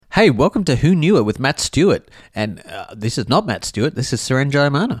Hey, welcome to Who Knew It with Matt Stewart. And this is not Matt Stewart, this is Suren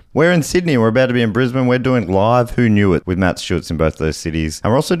Jayemanne. We're in Sydney. We're about to be in Brisbane. We're doing live Who Knew It with Matt Stewart's in both those cities.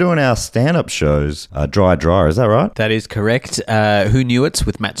 And we're also doing our stand-up shows, Dry, is that right? That is correct. Who Knew It's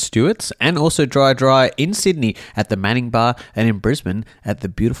with Matt Stewart's and also Dry in Sydney at the Manning Bar and in Brisbane at the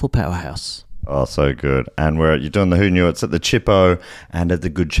beautiful Powerhouse. Oh, so good. And you're doing the Who Knew It's at the Chippo and at the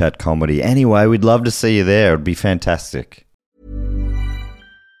Good Chat Comedy. Anyway, we'd love to see you there. It'd be fantastic.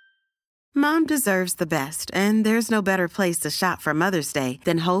 Mom deserves the best, and there's no better place to shop for Mother's Day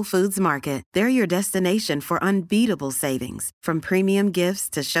than Whole Foods Market. They're your destination for unbeatable savings, from premium gifts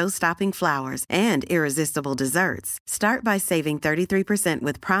to show-stopping flowers and irresistible desserts. Start by saving 33%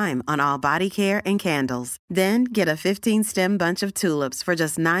 with Prime on all body care and candles. Then get a 15-stem bunch of tulips for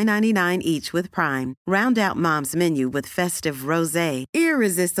just $9.99 each with Prime. Round out Mom's menu with festive rosé,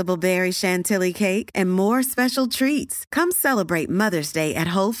 irresistible berry chantilly cake, and more special treats. Come celebrate Mother's Day at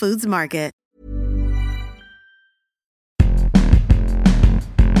Whole Foods Market.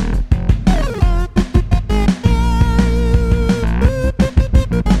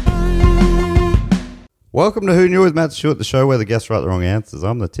 Welcome to Who Knew with Matt Stewart, the show where the guests write the wrong answers.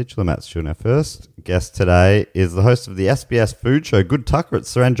 I'm the titular Matt Stewart. Our first guest today is the host of the SBS food show, Good Tucker.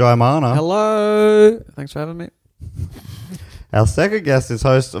 It's Suren Jayemanne. Hello. Thanks for having me. Our second guest is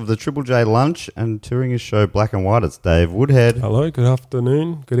host of the Triple J Lunch and touring his show Black and White. It's Dave Woodhead. Hello, good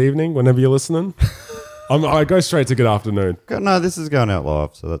afternoon, good evening, whenever you're listening. I go straight to good afternoon. No, this is going out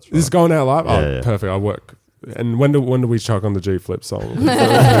live, so that's right. This is going out live? Yeah. Perfect. I work. And when do we chuck on the G Flip song?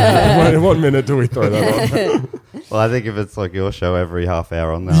 what minute do we throw that on? Well, I think if it's like your show every half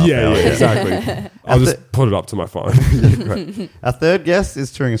hour on there. Yeah, exactly. I'll just put it up to my phone. Great. Our third guest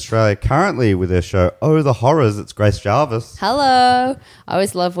is touring Australia currently with her show Oh the Horrors. It's Grace Jarvis. Hello. I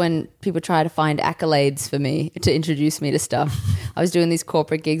always love when people try to find accolades for me to introduce me to stuff. I was doing these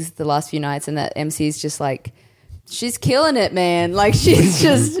corporate gigs the last few nights and that MC is just like, she's killing it, man. Like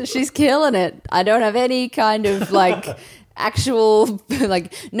she's killing it. I don't have any kind of like actual,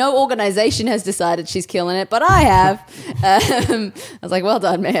 like no organization has decided she's killing it, but I have. I was like, well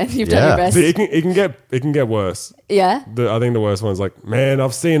done, man. You've done your best. See, it can get worse. Yeah. I think the worst one's like, man,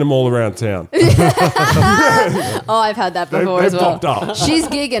 I've seen them all around town. Oh, I've had that before as well. Popped up. She's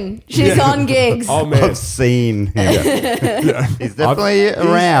gigging. She's on gigs. Oh man, I've seen him. yeah. He's definitely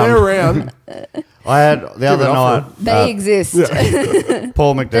around. They're around. I had the other night. They exist.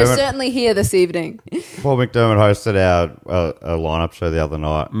 Paul They're McDermott. certainly here this evening. Paul McDermott hosted our a lineup show the other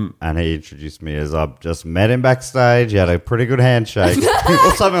night, and he introduced me as I've just met him backstage. He had a pretty good handshake,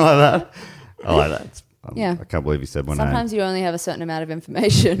 or something like that. I like that. Yeah. I can't believe he said my name. Sometimes you only have a certain amount of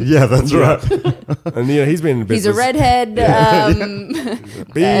information. Yeah, that's right. And he's been in business. He's a redhead,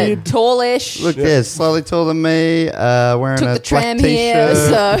 beard, tallish. Look, yeah, slightly taller than me, wearing Took a the black tram t-shirt. here,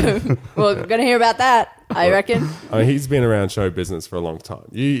 so we're going to hear about that, I reckon. He's been around show business for a long time.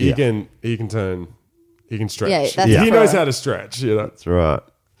 He can stretch. Yeah, that's He a knows pro. how to stretch. You know. That's right.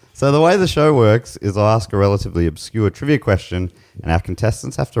 So the way the show works is I'll ask a relatively obscure trivia question, and our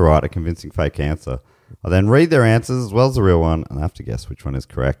contestants have to write a convincing fake answer. I then read their answers as well as the real one, and I have to guess which one is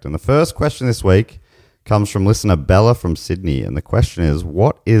correct. And the first question this week comes from listener Bella from Sydney, and the question is,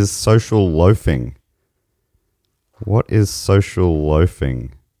 what is social loafing? What is social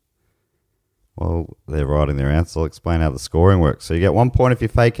loafing? Well, they're writing their answer. I'll explain how the scoring works. So you get 1 point if your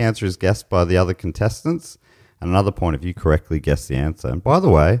fake answer is guessed by the other contestants, and another point if you correctly guess the answer. And by the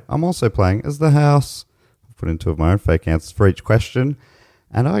way, I'm also playing as the house. I've put in two of my own fake answers for each question,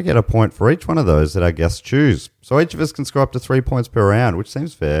 and I get a point for each one of those that our guests choose. So each of us can score up to 3 points per round, which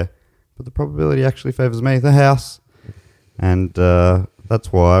seems fair, but the probability actually favours me, the house. And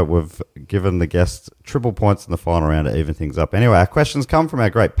that's why we've given the guests triple points in the final round to even things up. Anyway, our questions come from our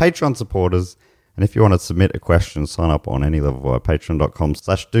great Patreon supporters. And if you want to submit a question, sign up on any level via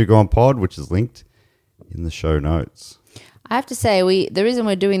patreon.com/dogoonpod, which is linked in the show notes. I have to say, the reason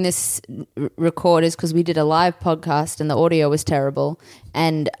we're doing this record is because we did a live podcast and the audio was terrible.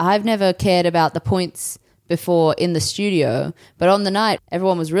 And I've never cared about the points before in the studio, but on the night,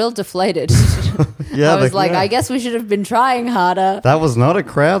 everyone was real deflated. Yeah, I was I guess we should have been trying harder. That was not a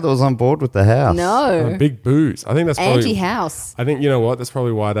crowd that was on board with the house. No. Big booze. I think that's probably Anti-house. I think you know what. That's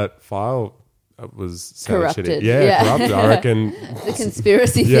probably why that file was sounded Corrupted. shitty. Yeah, corrupted. I reckon. The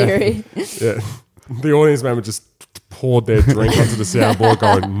conspiracy Yeah. theory. Yeah, the audience member just poured their drink onto the soundboard,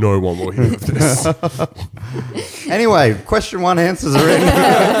 going, "No one will hear of this." Anyway, question one answers are in.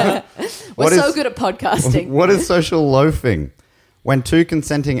 We're so good at podcasting. What is social loafing? When two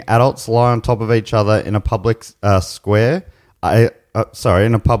consenting adults lie on top of each other in a public square, in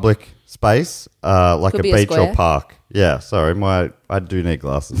a public space, like Could a be a beach or square. park. Yeah, sorry, I do need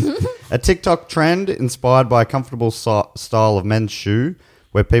glasses. A TikTok trend inspired by a comfortable style of men's shoe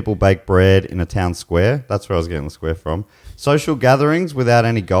where people bake bread in a town square. That's where I was getting the square from. Social gatherings without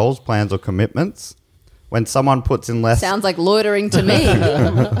any goals, plans, or commitments. When someone puts in less... Sounds like loitering to me.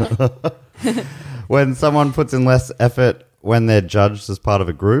 When someone puts in less effort when they're judged as part of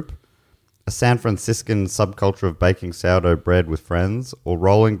a group. A San Franciscan subculture of baking sourdough bread with friends or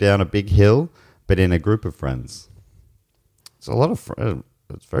rolling down a big hill, but in a group of friends. It's a lot of...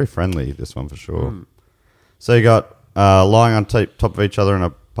 it's very friendly, this one for sure. So you got lying on top of each other in a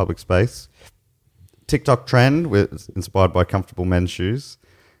public space. TikTok trend inspired by comfortable men's shoes.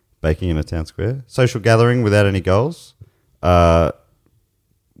 Baking in a town square. Social gathering without any goals.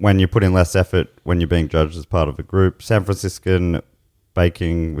 When you put in less effort when you're being judged as part of a group. San Franciscan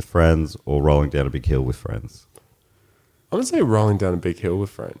baking with friends or rolling down a big hill with friends. I'm going to say rolling down a big hill with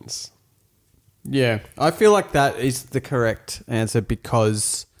friends. Yeah, I feel like that is the correct answer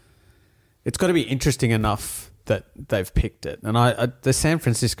because it's got to be interesting enough that they've picked it. And the San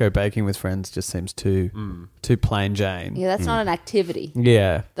Francisco baking with friends just seems too plain Jane. Yeah, that's not an activity.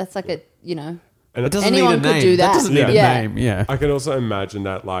 Yeah. That's like a, And It doesn't anyone need a could name. do that. doesn't need Yeah. a name. Yeah. I can also imagine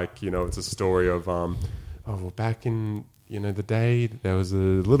that, like, it's a story of, back in, the day, there was a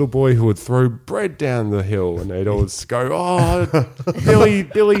little boy who would throw bread down the hill and they'd always go, oh,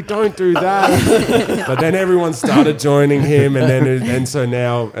 Billy, don't do that. But then everyone started joining him and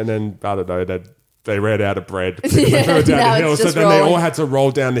then I don't know, they ran out of bread. They threw it down now the hill. it's So just then they all rolling. had to roll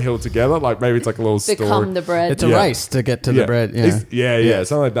down the hill together. Like maybe it's like a little story. become the bread. It's a race to get to the bread. Yeah. Yeah,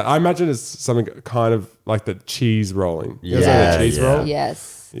 something like that. I imagine it's something kind of like the cheese rolling. You guys know Yeah, the cheese yeah. roll?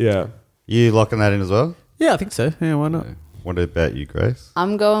 Yes. Yeah. You locking that in as well? Yeah, I think so. Yeah, why not? What about you, Grace?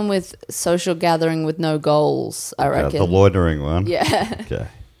 I'm going with social gathering with no goals, I reckon. The loitering one. Yeah. Okay.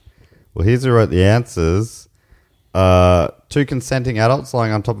 Well, here's who wrote the answers. Two consenting adults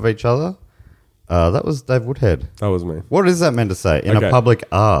lying on top of each other. That was Dave Woodhead. That was me. What is that meant to say? In Okay. a public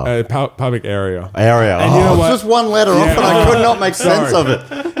Public area. area. And you know it's what? just one letter off, and I could not make sense of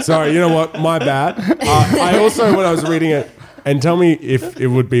it. Sorry, you know what? My bad. I also, when I was reading it, and tell me if it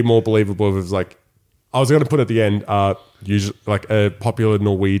would be more believable if it was like, I was going to put at the end, usually like a popular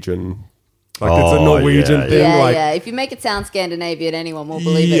Norwegian. Like it's a Oh, Norwegian yeah, thing. Yeah, like, yeah. If you make it sound Scandinavian, anyone will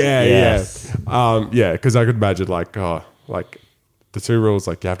believe it. Yeah, Yes. yeah. Because I could imagine like the two rules,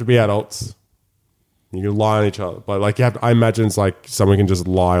 like you have to be adults. You can lie on each other, but like I imagine it's like someone can just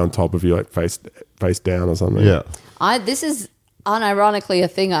lie on top of you, like face down or something. Yeah. This is unironically a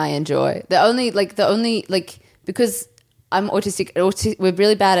thing I enjoy. The only because I'm autistic, we're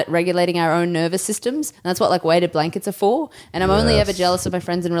really bad at regulating our own nervous systems, and that's what like weighted blankets are for. And I'm only Yes. ever jealous of my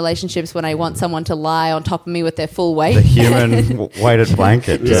friends in relationships when I want someone to lie on top of me with their full weight. The human weighted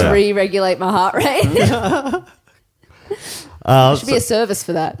blanket. Just Yeah. re-regulate my heart rate. There should be a service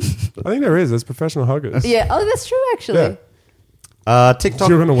for that. I think there is. There's professional huggers. Yeah. Oh, that's true. Actually. Yeah. TikTok.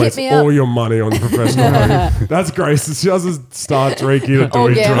 You're going to waste me all up. your money on professional hugging. That's Grace. She doesn't start drinking or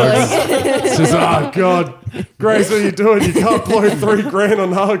Or doing drugs. gambling. She's just, oh, God. Grace, what are you doing? You can't blow $3,000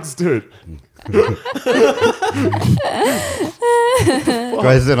 on hugs, dude.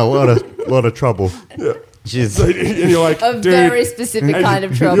 Grace is in a lot of trouble. Yeah. She's And you're like, A dude. very specific and kind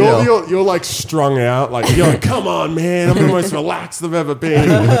of trouble. You're like strung out. Like, you're like, come on, man. I'm the most relaxed I've ever been.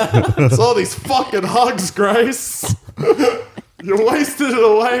 It's all these fucking hugs, Grace. You're wasting it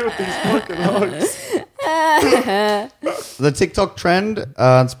away with these fucking hugs. the TikTok trend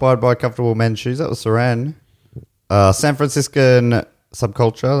inspired by comfortable men's shoes. That was Suren. San Franciscan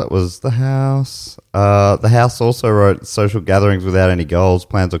subculture. That was The House. The House also wrote social gatherings without any goals,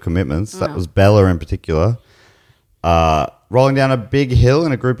 plans, or commitments. That was Bella in particular. Rolling down a big hill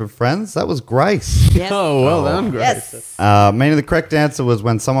in a group of friends. That was Grace. Oh, well done, Grace. Yes. Meaning the correct answer was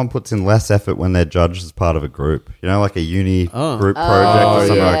when someone puts in less effort when they're judged as part of a group. You know, like a uni group project or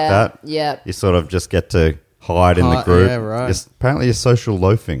something like that. Yeah. You sort of just get to hide in the Hide, group. yeah, right. Apparently you're social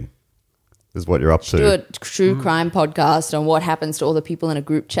loafing is what you're up to. Do a true crime podcast on what happens to all the people in a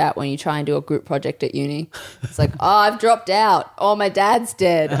group chat when you try and do a group project at uni. It's like, oh, I've dropped out. Oh, my dad's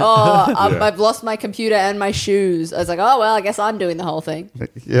dead. Oh, I've lost my computer and my shoes. I was like, oh, well, I guess I'm doing the whole thing.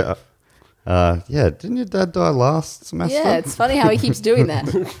 Yeah. Didn't your dad die last semester? Yeah, it's funny how he keeps doing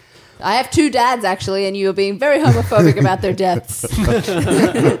that. I have two dads, actually, and you are being very homophobic about their deaths.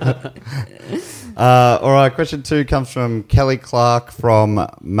 All right, question 2 comes from Kelly Clark from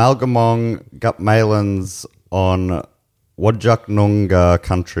Malgamong Gupmalans on Wadjuk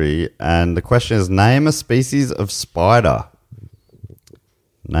country. And the question is, name a species of spider.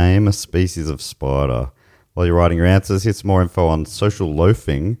 Name a species of spider. While you're writing your answers, here's some more info on social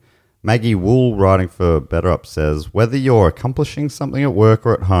loafing. Maggie Wool, writing for BetterUp, says, whether you're accomplishing something at work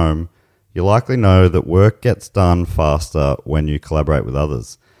or at home, you likely know that work gets done faster when you collaborate with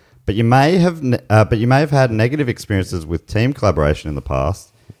others. But you may have had negative experiences with team collaboration in the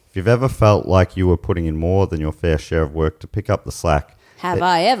past. If you've ever felt like you were putting in more than your fair share of work to pick up the slack, Have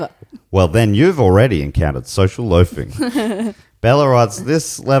I ever? well, then you've already encountered social loafing. Bella writes,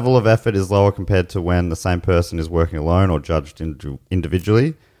 this level of effort is lower compared to when the same person is working alone or judged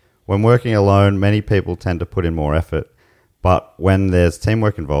individually. When working alone, many people tend to put in more effort. But when there's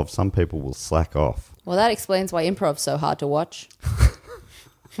teamwork involved, some people will slack off. Well, that explains why improv's so hard to watch.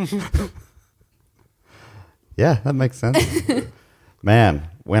 Yeah, that makes sense. Man,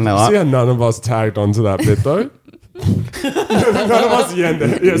 when See how none of us tagged onto that bit though? None of us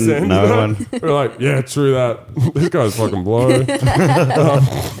yes, and no one. We're like, yeah, true that. This guy's fucking blow.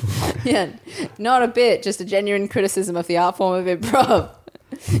 Yeah, not a bit. Just a genuine criticism of the art form of improv.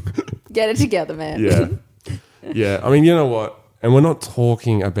 Get it together, man. Yeah. Yeah. I mean, you know what? And we're not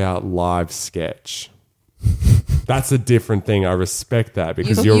talking about live sketch. That's a different thing. I respect that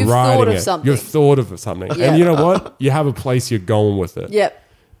because you're You've writing thought of it. something. You've thought of something. Yeah. And you know what? You have a place you're going with it. Yep.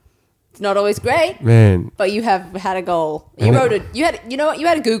 It's not always great, Man, but you have had a goal. You wrote it. You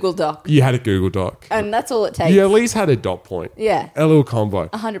had a Google Doc, you had a Google Doc. and that's all it takes. You at least had a dot point. Yeah. A little combo.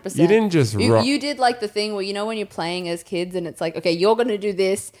 100%. You didn't just rock. You did like the thing where, when you're playing as kids and it's like, okay, you're going to do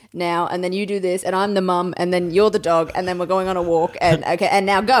this now, and then you do this, and I'm the mum, and then you're the dog, and then we're going on a walk, and okay, and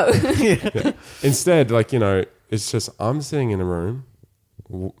now go. Instead, it's just I'm sitting in a room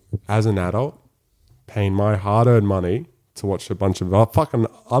as an adult, paying my hard-earned money to watch a bunch of fucking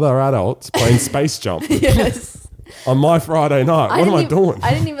other adults playing Space Jump Yes. on my Friday night. What am I doing?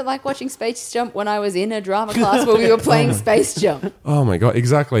 I didn't even like watching Space Jump when I was in a drama class where we were playing Space Jump. Oh my God,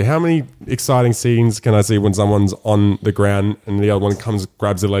 exactly. How many exciting scenes can I see when someone's on the ground and the other one comes,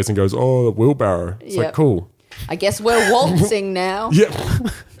 grabs their legs and goes, oh, the wheelbarrow. It's like, Yep. cool. I guess we're waltzing now. Yep.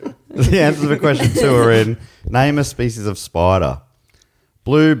 The answers for question 2 are in name a species of spider.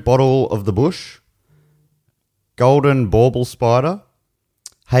 Blue bottle of the bush, golden bauble spider,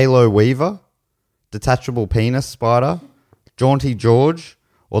 halo weaver, detachable penis spider, jaunty George,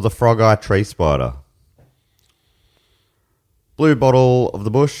 or the frog-eye tree spider. Blue bottle of the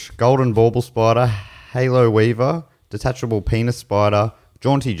bush, golden bauble spider, halo weaver, detachable penis spider,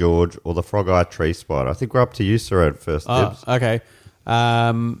 jaunty George, or the frog-eye tree spider. I think we're up to you, Suren, first dibs. Okay.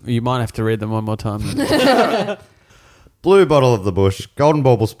 You might have to read them one more time. Blue bottle of the bush, golden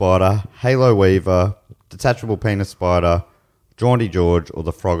bauble spider, halo weaver, detachable penis spider, jaunty George, or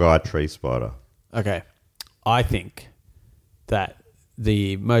the frog-eye tree spider. Okay. I think that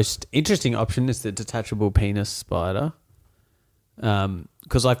the most interesting option is the detachable penis spider.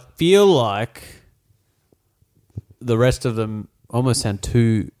 Because I feel like the rest of them almost sound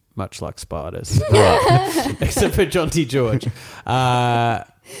too much like spiders. Right. Except for Jaunty George.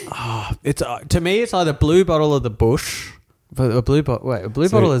 It's to me, it's either blue bottle of the bush. A blue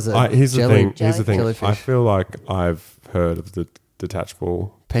bottle is a Here's the thing. Here's the thing. jellyfish. I feel like I've heard of the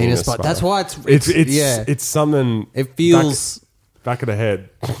detachable penis spider. That's why it's something. It feels back of the head.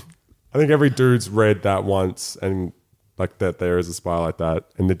 I think every dude's read that once and like that there is a spider like that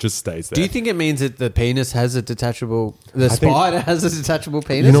and it just stays there. Do you think it means that the penis has a detachable? The spider has a detachable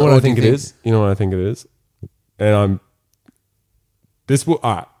penis. You know what or I do you think it is? You know what I think it is? And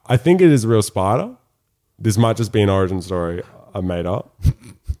I think it is a real spider. This might just be an origin story I made up.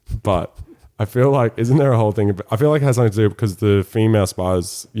 But I feel like, isn't there a whole thing? I feel like it has something to do because the female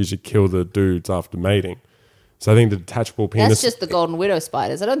spiders usually kill the dudes after mating. So I think the detachable penis. That's just the golden widow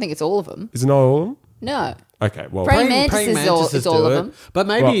spiders. I don't think it's all of them. Is it not all of them? No. Okay, well. Praying mantises is all do of it. them. But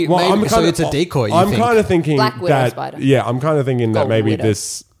maybe, I'm so it's a decoy. I'm kind of thinking Black widow that. spider. Yeah, I'm kind of thinking that Golden maybe widow.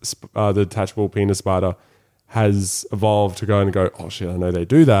 this the detachable penis spider has evolved to go, oh shit, I know they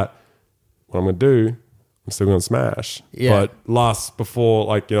do that. What I'm going to do, I'm still going to smash. Yeah. But before,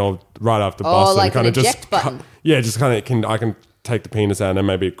 right after busting, like kind an of just eject button. just kind of I can take the penis out and then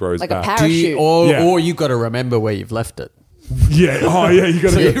maybe it grows Like back. a parachute. or you got to remember where you've left it. Yeah. Oh yeah. You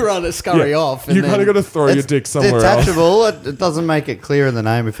got So to you run it, scurry off. And You kind of got to throw your It's dick somewhere else. detachable. It doesn't make it clear in the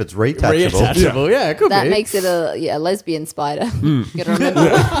name if it's retachable. reattachable. Yeah, it could That be. makes it a lesbian spider. Hmm. You gotta remember.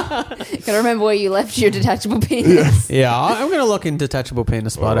 Gotta remember where you left your detachable penis. Yeah, I'm going to look in detachable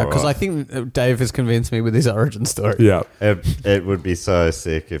penis spider because Alright. I think Dave has convinced me with his origin story. Yeah. It would be so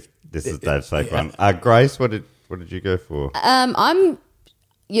sick if this is Dave's fake one. Grace, what did you go for? I'm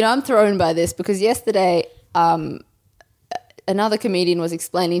thrown by this because yesterday, another comedian was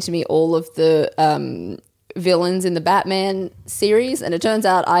explaining to me all of the villains in the Batman series, and it turns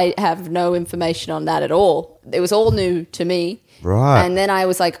out I have no information on that at all. It was all new to me. Right. And then I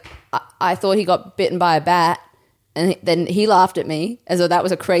was like, I thought he got bitten by a bat. And then he laughed at me as though that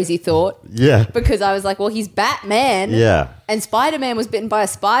was a crazy thought. Yeah. Because I was like, well, he's Batman. Yeah. And Spider-Man was bitten by a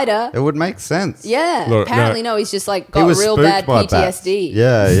spider. It would make sense. Yeah. Look, Apparently, no, he's just like He got was real spooked bad by bats. PTSD.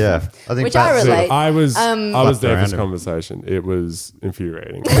 Yeah, yeah. I think Which I bats- relate. I was Fucked there for around this him. conversation. It was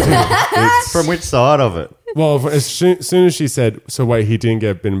infuriating. From which side of it? Well, as soon as she said, "So wait, he didn't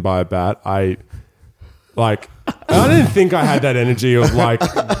get bitten by a bat," I didn't think I had that energy of like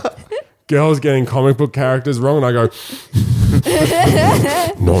girls getting comic book characters wrong, and I go,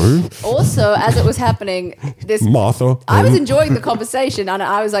 "No, Also, as it was happening, this Martha." I was enjoying the conversation and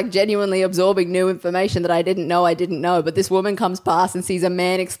I was like genuinely absorbing new information that I didn't know. But this woman comes past and sees a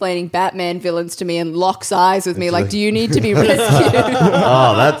man explaining Batman villains to me and locks eyes with me like, do you need to be rescued?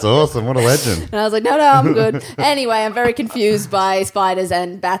 Oh, that's awesome. What a legend. And I was like, no, I'm good. Anyway, I'm very confused by spiders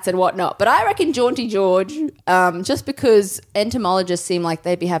and bats and whatnot. But I reckon Jaunty George, just because entomologists seem like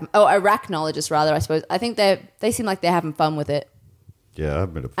they'd be having... Oh, arachnologists rather, I suppose. I think they seem like they're having fun with it. Yeah, I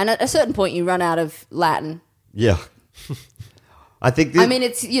admit it. And at a certain point, you run out of Latin. Yeah. I think this, I mean,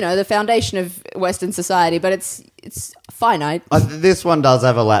 it's, the foundation of Western society, but it's finite. this one does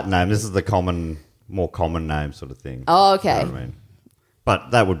have a Latin name. This is the more common name sort of thing. Oh, okay. You know what I mean?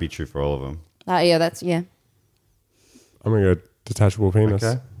 But that would be true for all of them. Yeah. I'm gonna go detachable penis.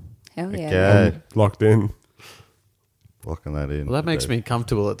 Okay. Hell yeah. Okay. Locked in. Locking that in. Well, that makes Okay. me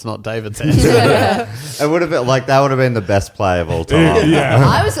comfortable. It's not David's answer. It would have been like that would have been the best play of all time. Yeah.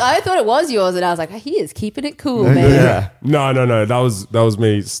 I thought it was yours, and I was like, he is keeping it cool, man. Yeah. No. That was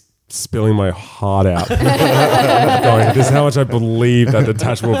me spilling my heart out. Going, this is how much I believe that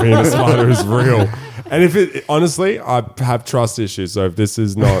detachable penis spider is real. And honestly, I have trust issues. So if this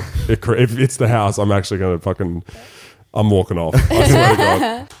is not, if it's the house, I'm actually going to I'm walking off. I swear to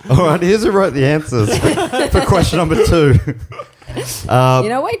God. All right, here's who wrote the answers for question number 2.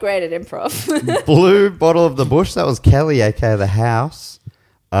 We're great at improv. Blue bottle of the bush, that was Kelly, aka the house.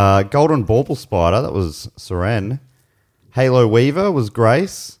 Golden bauble spider, that was Suren. Halo Weaver was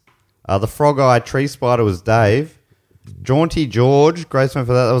Grace. The frog-eye tree spider was Dave. Jaunty George, Grace went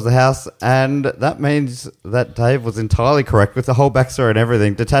for that. That was the house. And that means that Dave was entirely correct with the whole backstory and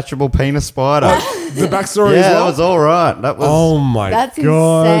everything. Detachable penis spider. The backstory Yeah, as well? that was all right. That was. Oh my That's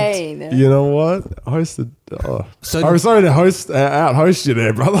God. insane. You know what? Hosted. So- I was sorry to out-host you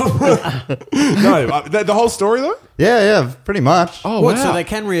there, brother. No, the whole story though? Yeah, pretty much. Oh, What? wow. So they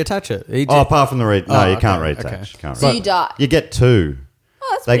can reattach it? Apart from the read. No, you can't okay, reattach. okay. You can't So reattach. you die. You get 2. Oh,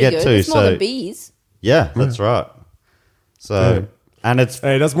 that's They pretty get good. two, It's more so- than bees. Yeah, that's right. So, and it's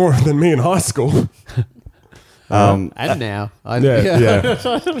Hey, that's more than me in high school. And now. Yeah.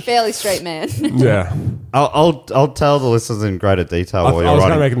 Fairly straight man. Yeah. I'll tell the listeners in greater detail I while was you're kind of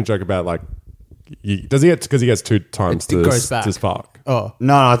writing. making a joke about like, does he get, because he gets 2 times It goes back. to spark. Oh.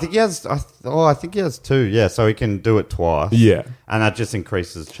 No, I think he has. I think he has 2. Yeah, so he can do it twice. Yeah. and that just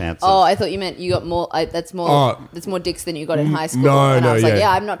increases chances. Oh, I thought you meant you got more. That's more dicks than you got in high school. And I was like,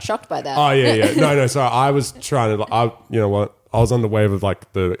 yeah, I'm not shocked by that. Oh, yeah. No. So I was trying to, you know what? I was on the wave of like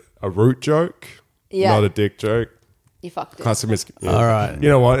a root joke, Yeah. not a dick joke. You fucked it. Classic All right. You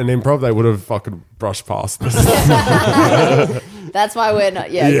know what? In improv, they would have fucking brushed past this. That's why we're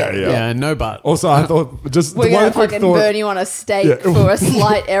not. Yeah. Yeah, okay. yeah. Yeah, no but. Also, I thought just We're one gonna quick fucking thought. burn you on a stake Yeah. for a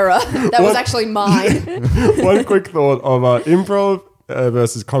slight error. That was What? actually mine. One quick thought of improv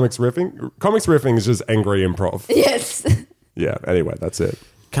versus comics riffing. Comics riffing is just angry improv. Yes. Yeah. Anyway, that's it.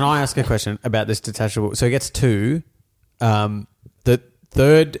 Can I ask a question about this detachable? So he gets 2. The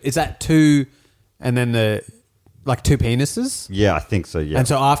third, is that 2 and then 2 penises? Yeah, I think so. Yeah, And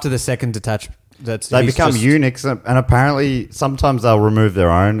so after the second detachment, they become eunuchs, and apparently sometimes they'll remove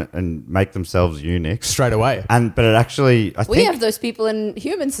their own and make themselves eunuchs. straight away. But it actually, I think, We have those people in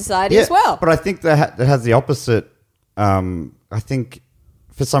human society as well. But I think that has the opposite. I think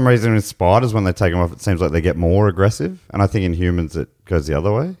for some reason in spiders, when they take them off, it seems like they get more aggressive, and I think in humans it goes the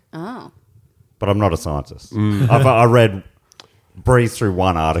other way. Oh. But I'm not a scientist. I breezed through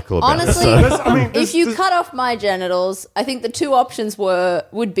one article about Honestly, it. So. if you cut off my genitals, I think the 2 options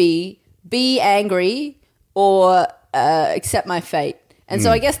would be angry or accept my fate. And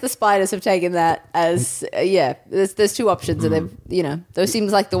so I guess the spiders have taken that as there's 2 options, and they've those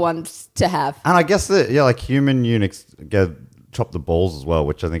seems like the ones to have. And I guess that like human eunuchs chop the balls as well,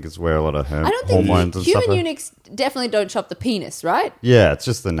 which I think is where a lot of I don't think hormones and human stuff. eunuchs definitely don't chop the penis, right? Yeah, it's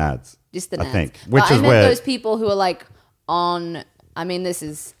just the nads. Just the I nads. think, which But is I meant where those people who are like on. I mean, this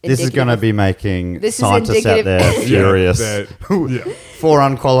is this is going to be making This is scientists out indicative- there furious Yeah. for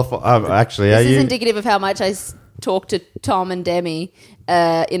unqualified. Actually, This are is you? indicative of how much I talk to Tom and Demi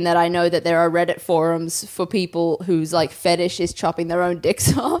in that I know that there are Reddit forums for people whose like fetish is chopping their own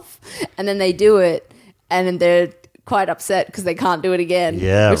dicks off, and then they do it, and then they're quite upset because they can't do it again.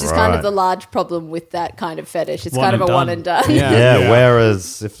 Yeah, which is kind of right. the large problem with that kind of fetish. It's One kind of and a done. one and done. Yeah,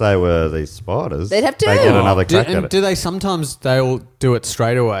 whereas if they were these spiders, They'd have to. they get another Do, crack at and it. do they sometimes they'll do it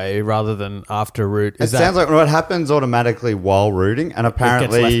straight away rather than after root? It sounds like what happens automatically while rooting, and it gets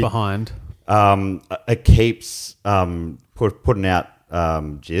apparently left behind it keeps putting out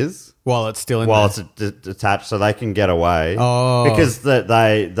jizz while it's still in while there. it's detached, so they can get away. Oh. Because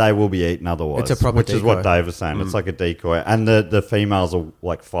they will be eaten otherwise. It's a proper which is what decoy. Dave was saying. It's like a decoy, and the females are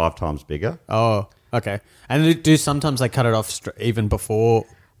like 5 times bigger. Oh, okay. And do sometimes they cut it off even before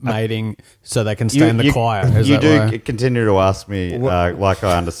mating so they can stay in the choir? Is You that do why? continue to ask me like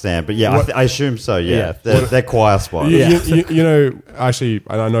I understand, but yeah, I assume so. Yeah, Yeah. they're choir spiders. You know, actually,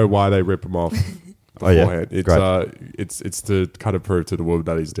 and I know why they rip them off Oh, yeah. beforehand. It's Great. it's to kind of prove to the world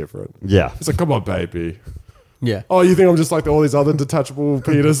that he's different. Yeah. It's like, come on, baby. Yeah. Oh, you think I'm just like all these other detachable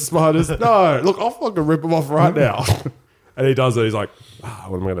penis spiders? No, look, I'll fucking rip them off right now. And he does it. He's like,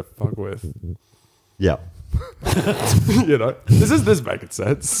 what am I going to fuck with? Yeah. You know, is this making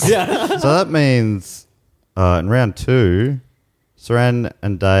sense? Yeah. So that means in round 2, Suren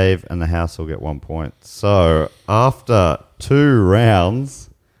and Dave and the house will get 1 point. So after 2 rounds,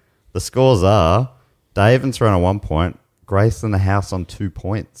 the scores are Dave and Suren on 1 point, Grace and the house on 2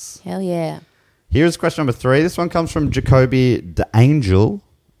 points. Hell yeah. Here's question number 3. This one comes from Jacoby DeAngel,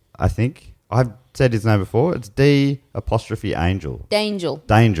 I think. I've said his name before. It's D''Angel.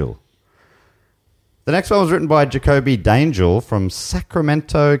 Dangel. The next one was written by Jacoby Dangel from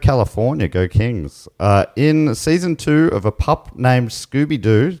Sacramento, California. Go Kings. In season 2 of A Pup Named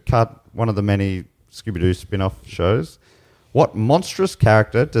Scooby-Doo, one of the many Scooby-Doo spin-off shows, what monstrous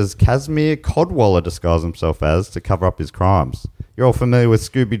character does Casimir Codwaller disguise himself as to cover up his crimes? You're all familiar with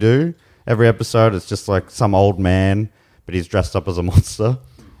Scooby-Doo. Every episode, it's just like some old man, but he's dressed up as a monster.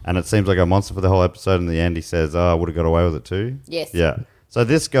 And it seems like a monster for the whole episode. In the end, he says, I would have got away with it too. Yes. Yeah. So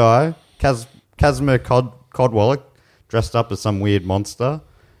this guy, Casimir Codwaller, dressed up as some weird monster.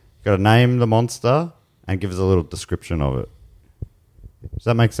 Got to name the monster and give us a little description of it. Does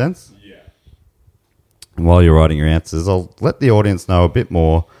that make sense? Yeah. And while you're writing your answers, I'll let the audience know a bit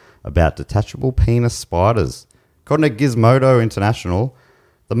more about detachable penis spiders. According to Gizmodo International,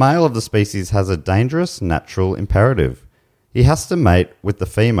 the male of the species has a dangerous natural imperative. He has to mate with the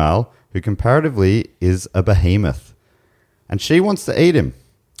female, who comparatively is a behemoth. And she wants to eat him.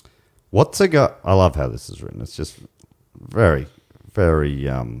 What's a guy... I love how this is written. It's just very, very...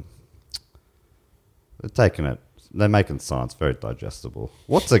 they're taking it... They're making science very digestible.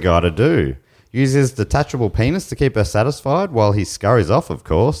 What's a guy to do? Use his detachable penis to keep her satisfied while he scurries off, of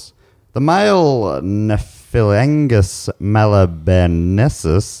course. The male Nephilangus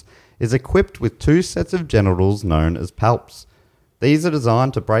malabenensis is equipped with 2 sets of genitals known as palps. These are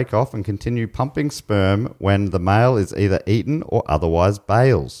designed to break off and continue pumping sperm when the male is either eaten or otherwise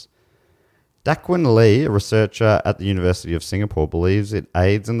bails. Dakwin Lee, a researcher at the University of Singapore, believes it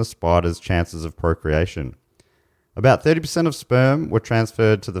aids in the spider's chances of procreation. About 30% of sperm were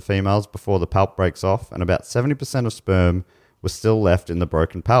transferred to the females before the palp breaks off, and about 70% of sperm was still left in the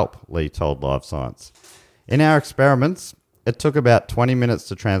broken palp, Lee told Live Science. In our experiments, it took about 20 minutes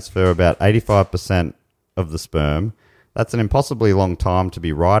to transfer about 85% of the sperm. That's an impossibly long time to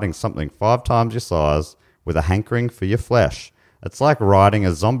be riding something 5 times your size with a hankering for your flesh. It's like riding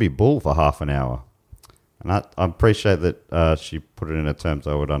a zombie bull for half an hour. And I appreciate that she put it in a terms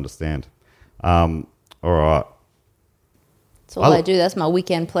I would understand. All right. That's all I do. That's my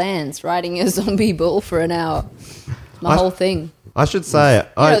weekend plans. Riding a zombie bull for an hour. My whole thing. I should say...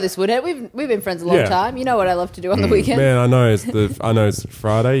 You know this, Woodhead. We've been friends a long time. You know what I love to do on the weekend. Man, I know it's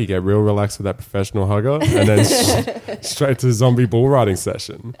Friday. You get real relaxed with that professional hugger, and then straight to the zombie bull riding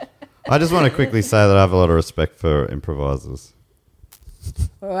session. I just want to quickly say that I have a lot of respect for improvisers.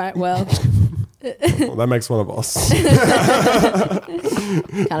 All right, well, Well, that makes one of us.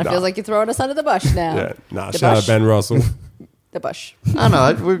 kind of feels like you're throwing us under the bus now. Yeah, nah. The Shout bush. out Ben Russell. The bush. I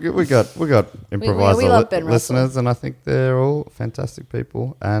know we got improviser we love Ben Russell. listeners, and I think they're all fantastic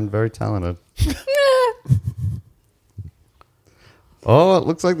people and very talented. Oh, it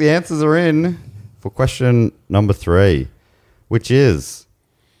looks like the answers are in for question number 3, which is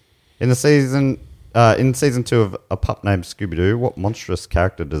in season 2 of A Pup Named Scooby-Doo, what monstrous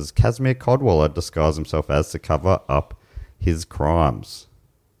character does Casimir Codwaller disguise himself as to cover up his crimes?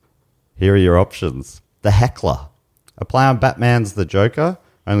 Here are your options. The Heckler. A play on Batman's The Joker,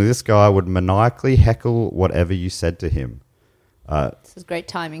 only this guy would maniacally heckle whatever you said to him. This is great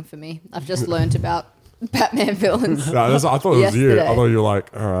timing for me. I've just learnt about Batman villains. No, I thought it was you. Yesterday. I thought you were like,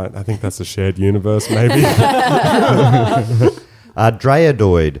 all right, I think that's a shared universe, maybe.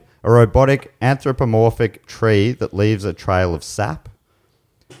 Dryadoid, a robotic anthropomorphic tree that leaves a trail of sap.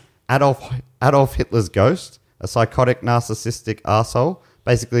 Adolf Hitler's ghost, a psychotic narcissistic arsehole,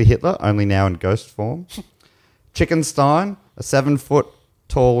 basically Hitler, only now in ghost form. Chickenstein, a 7-foot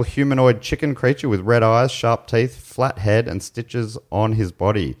tall humanoid chicken creature with red eyes, sharp teeth, flat head, and stitches on his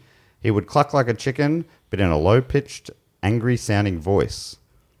body. He would cluck like a chicken, but in a low-pitched, angry-sounding voice.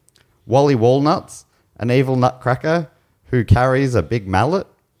 Wally Walnuts, an evil nutcracker who carries a big mallet.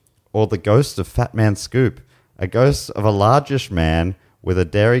 Or the ghost of Fat Man Scoop, a ghost of a largish man with a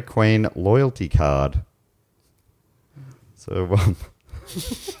Dairy Queen loyalty card. So,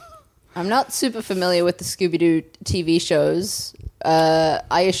 I'm not super familiar with the Scooby-Doo TV shows.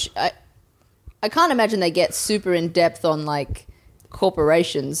 I can't imagine they get super in depth on like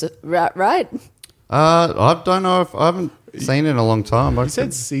corporations, right? I don't know if I haven't seen it in a long time. You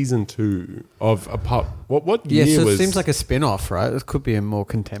said season 2 of a pup. What Yeah, year so was? it seems like a spin-off, right? It could be a more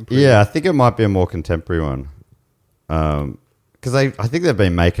contemporary. Yeah, I think it might be a more contemporary one. Because I think they've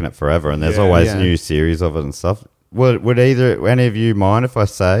been making it forever, and there's Yeah. always Yeah. new series of it and stuff. Would any of you mind if I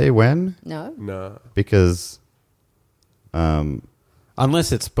say when? No. No. Because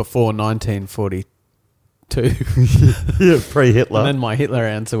Unless it's before 1942. yeah, pre-Hitler. And then my Hitler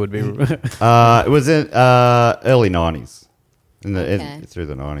answer would be... It was in early 90s. Okay. Through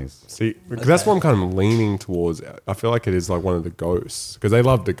the 90s. See, because that's what I'm kind of leaning towards. I feel like it is like one of the ghosts because they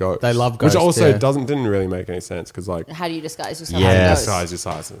love the ghosts. They love which ghosts, also yeah. didn't really make any sense because like How do you disguise yourself? Yeah. as a Yes. ghost? size your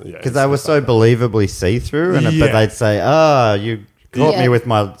size, yeah, Because they were so believably see-through, but Yeah. they'd say, you caught Yeah. me with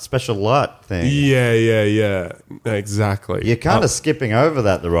my special light thing. yeah, exactly. You're kind of skipping over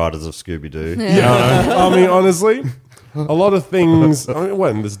that, the writers of Scooby-Doo. Yeah, I mean, honestly, a lot of things. I mean,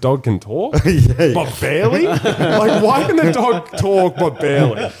 what? This dog can talk, but barely. Like, why can the dog talk but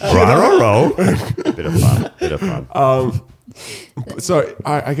barely? Roll. Bit of fun. So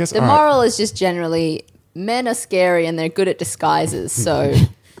I guess The all right. moral is just generally men are scary and they're good at disguises, so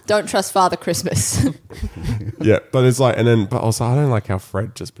don't trust Father Christmas. Yeah, but it's like, but also I don't like how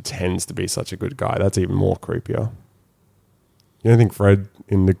Fred just pretends to be such a good guy. That's even more creepier. You don't think Fred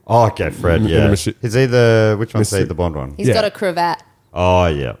in the Oh, okay, Fred, In the yeah. machi- Is he the... Which one's he? Mr. The Bond one? He's Yeah. got a cravat. Oh,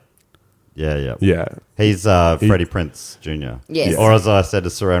 yeah. Yeah. yeah. He's Freddie Prinze Jr. Yes. Or as I said to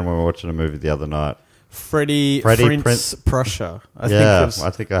Suren when we were watching a movie the other night. Freddie Prinze- Prince Prussia. I think Yeah, was,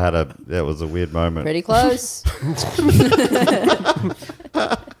 I think I had it was a weird moment. Pretty close.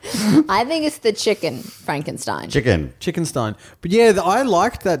 I think it's the chicken Frankenstein. Chicken. Chickenstein. But yeah, I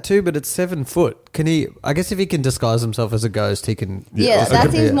liked that too, but it's 7 foot. Can he... I guess if he can disguise himself as a ghost, he can... Yeah, also that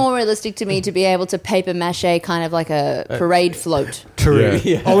could be seems a- more realistic to me to be able to paper mache kind of like a parade float. True.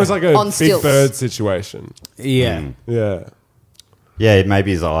 Yeah. Almost like a On Big stilts. Bird situation. Yeah. Yeah. Yeah,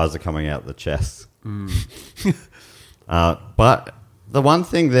 maybe his eyes are coming out the chest. But the one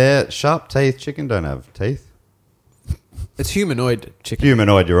thing there, sharp teeth, chicken don't have teeth. It's humanoid chicken.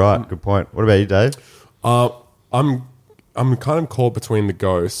 Humanoid, you're right. Good point. What about you, Dave? I'm kind of caught between the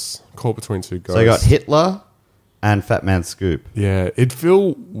ghosts. Caught between two ghosts. So you got Hitler and Fat Man Scoop. Yeah, it'd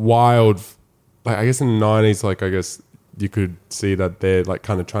feel wild. Like I guess in the 90s, like I guess you could see that they're like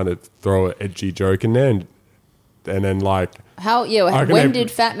kind of trying to throw an edgy joke in there, and then like How? Yeah. I reckon When they- did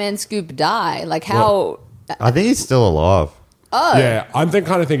Fat Man Scoop die? Like how? I think he's still alive. Oh, yeah, I'm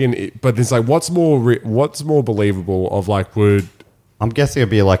kind of thinking, but it's like what's more believable of like would I'm guessing it'd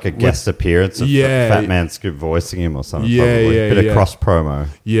be like a guest appearance of Yeah. Fat Man Scoop voicing him or something. Yeah, probably. yeah, Bit of yeah. cross promo.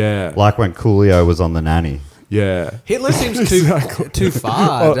 yeah Like when Coolio was on The Nanny. yeah. Hitler seems Exactly. too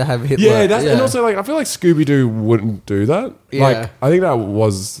far to have Hitler. Yeah, and also like I feel like Scooby Doo wouldn't do that. Yeah. Like I think that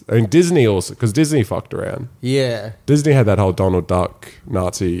was Disney also because Disney fucked around. Yeah. Disney had that whole Donald Duck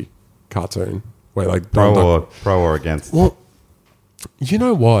Nazi cartoon where like Pro Donald Duck. or against. Well, you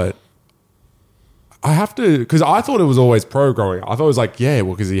know what? I have to because I thought it was always pro growing. I thought it was like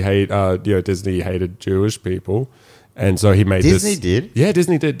because Disney hated Jewish people, and so he made Disney this. did? Yeah,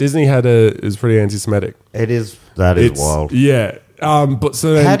 Disney did. Disney is pretty anti-Semitic. That is wild. Yeah, but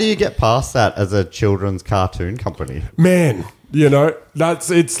so then, How do you get past that as a children's cartoon company? man,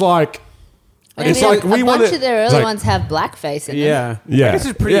 it's like. I It's mean, like we a want bunch of their early ones have blackface in them. Yeah. Yeah. I guess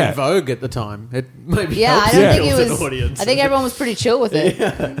it's pretty Yeah. in vogue at the time. It maybe Yeah, I helps don't Yeah. think it build an was. audience. I think everyone was pretty chill with it.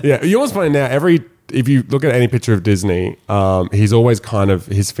 Yeah, you almost find now if you look at any picture of Disney, he's always kind of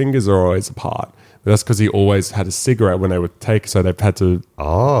his fingers are always apart. But that's because he always had a cigarette when they would take, so they've had to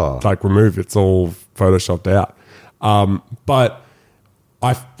Oh. like remove. It's all photoshopped out. But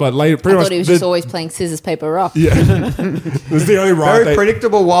But later, pretty I much, thought he was just always playing scissors, paper, rock. yeah. It was the only ride. Very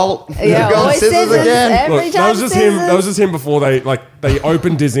predictable, Walt. Yeah, You've got always scissors again. Every Look, that time was just him. scissors. That was just him before they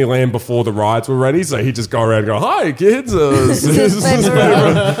opened Disneyland before the rides were ready. So he just go around and go, "Hi kids, scissors, Paper,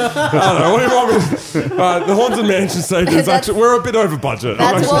 I don't know. What do you want me to-" The Haunted Mansion stages actually we're a bit over budget.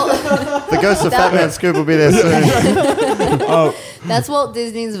 That's Walt, The ghost of Fat Man Scoop will be there soon. that's Walt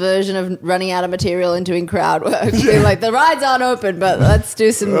Disney's version of running out of material and doing crowd work. Being like, the rides aren't open, but let's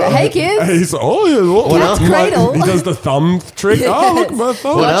do some. Hey kids, He's like, "Oh, yeah, what Cat's else?" cradle. He does the thumb trick. Oh, look, my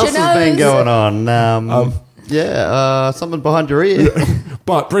thumb. What Watch else your has been nose. going on? Something behind your ear.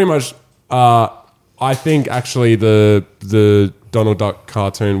 But pretty much, I think actually the Donald Duck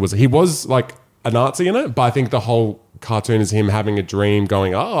cartoon he was like a Nazi in it, but I think the whole cartoon is him having a dream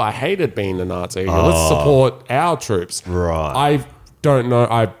going, "Oh, I hated being a Nazi. Let's support our troops." Right. I don't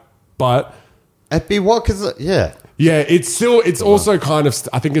know. But It'd be what? Because, yeah. yeah, it's also kind of,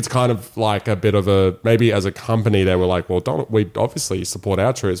 I think it's kind of like a bit of a, maybe as a company, they were like, well, we obviously support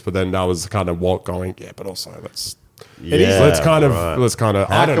our troops, but then that was kind of what going, yeah, but also let's kind of,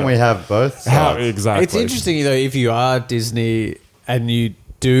 How can we have both How, sides? exactly. It's interesting, though, if you are Disney and you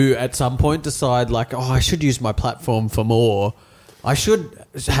do at some point decide, like, I should use my platform for more. I should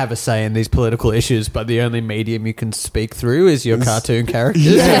have a say in these political issues, but the only medium you can speak through is your cartoon characters.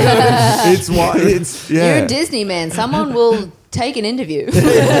 You're a Disney man. Someone will take an interview.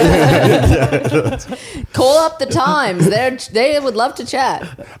 Call up the Times. They would love to chat.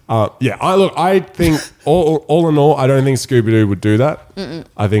 I think all in all, I don't think Scooby-Doo would do that.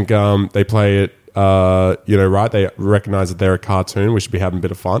 I think they play it, right. They recognize that they're a cartoon. We should be having a bit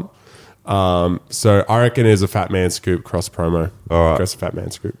of fun. So I reckon it is a Fat Man Scoop cross promo. All right. Cross Fat Man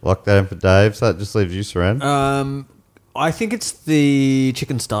Scoop. Lock that in for Dave. So that just leaves you, Suren. I think it's the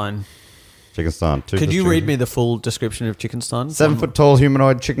Chickenstein. Chickenstein. Could you read me the full description of Chickenstein? 7-foot tall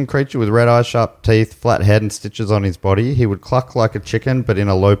humanoid chicken creature with red eyes, sharp teeth, flat head, and stitches on his body. He would cluck like a chicken, but in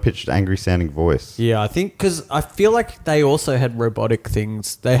a low-pitched, angry-sounding voice. Yeah, I think because I feel like they also had robotic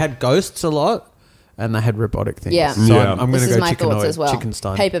things. They had ghosts a lot, and they had robotic things. Yeah. So Yeah. I'm This going to is go my thoughts as well.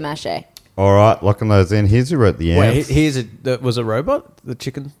 Chickenstein. Paper mache. All right, locking those in. Here's who wrote the ants. Wait, that was a robot? The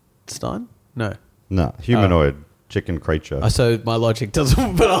Chickenstein? No. No, humanoid chicken creature. So my logic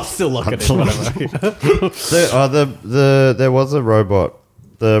doesn't, but I'll still lock it in. Whatever. There was a robot.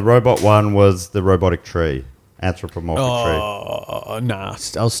 The robot one was the robotic tree, anthropomorphic tree. Oh, nah.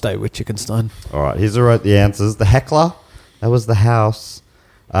 I'll stay with Chickenstein. All right, here's who wrote the answers. The heckler, that was the house.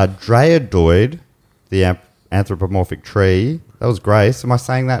 Dryadoid, the anthropomorphic tree, that was Grace. Am I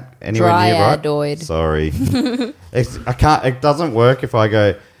saying that anywhere near right? Dryadoid. Sorry, I can't. It doesn't work if I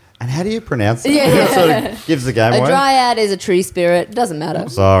go. And how do you pronounce it? Yeah. It sort of gives the game A away. dryad is a tree spirit. Doesn't matter.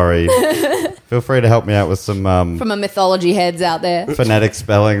 Sorry. Feel free to help me out with some From a mythology heads out there. phonetic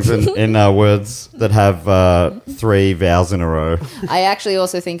spellings in words that have 3 vowels in a row. I actually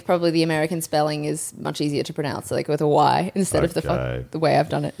also think probably the American spelling is much easier to pronounce, like with a Y instead of Okay. the way I've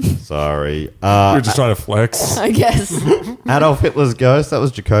done it. Sorry. You're just trying to flex. I guess. Adolf Hitler's ghost, that was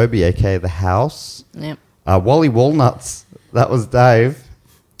Jacoby, aka the house. Yep. Wally Walnuts, that was Dave.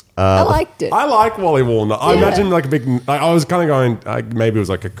 I liked it. I like Wally Walnut. I Yeah. imagine like a big. I was kind of going. Maybe it was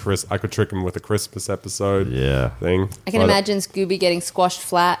like I could trick him with a Christmas episode. Yeah. Thing. I can imagine Scooby getting squashed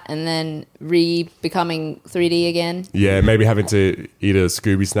flat and then becoming 3D again. Yeah, maybe having to eat a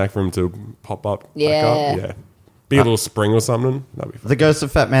Scooby snack for him to pop up. Yeah. Back up. Yeah. Be a little spring or something. That'd be fun. The ghost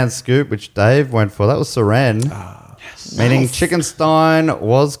of Fat Man Scoop, which Dave went for, that was Suren. Meaning Nice. Chickenstein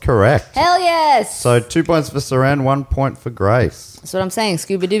was correct. Hell yes! So 2 points for Suren, 1 point for Grace. That's what I'm saying.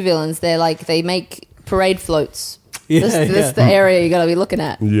 Scooby-Doo villains, they make parade floats. Yeah, This the area you got to be looking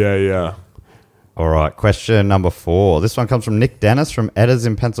at. Yeah. All right, question number 4. This one comes from Nick Dennis from Edders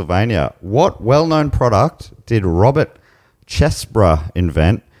in Pennsylvania. What well-known product did Robert Chesbrough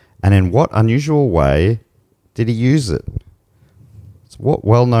invent, and in what unusual way did he use it? So what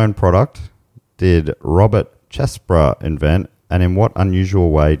well-known product did Robert Chesbrough invent, and in what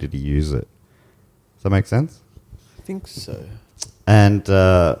unusual way did he use it? Does that make sense? I think so. And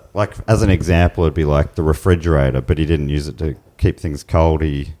like as an example, it'd be like the refrigerator, but he didn't use it to keep things cold.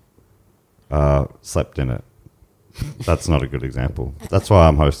 He slept in it. That's not a good example. That's why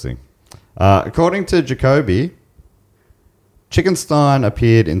I'm hosting. According to Jacoby, Chickenstein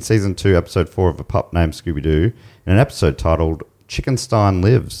appeared in season 2, episode 4 of A Pup Named Scooby-Doo in an episode titled Chickenstein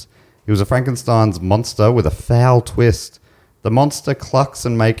Lives. He was a Frankenstein's monster with a foul twist. The monster clucks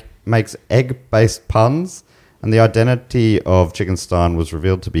and makes egg-based puns, and the identity of Chickenstein was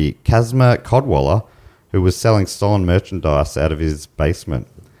revealed to be Casmer Codwaller, who was selling stolen merchandise out of his basement.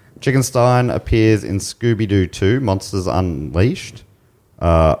 Chickenstein appears in Scooby-Doo 2, Monsters Unleashed.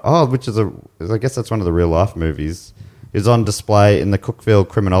 which is I guess that's one of the real life movies, is on display in the Cookville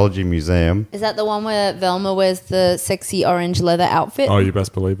Criminology Museum. Is that the one where Velma wears the sexy orange leather outfit? Oh, you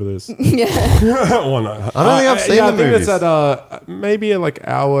best believe it is. Yeah. Well, no. I don't think I've seen the I think movies. it's at maybe like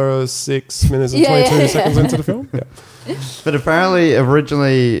hour 6 minutes and 22 seconds into the film. Yeah. But apparently,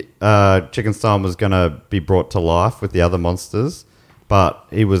 originally, Chickenstein was going to be brought to life with the other monsters, but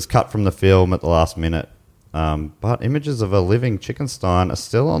he was cut from the film at the last minute. But images of a living Chickenstein are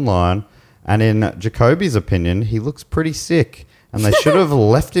still online, and in Jacoby's opinion, he looks pretty sick, and they should have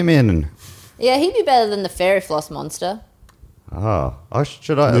left him in. Yeah, he'd be better than the fairy floss monster. Oh,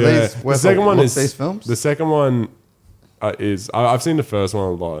 should I? Are Yeah. these The worth second a one look, is these films? The second one is I've seen the first one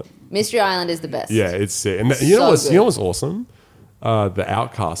a lot. Mystery Island is the best. Yeah, it's sick. And So you know good. what's awesome? The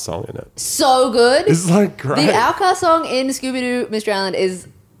Outcast song in it. So good. It's like great. The Outcast song in Scooby-Doo Mystery Island is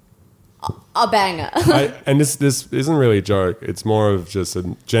a banger. And this isn't really a joke. It's more of just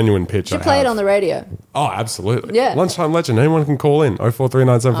a genuine pitch. You play it on the radio. Oh, absolutely. Yeah. Lunchtime Legend. Anyone can call in.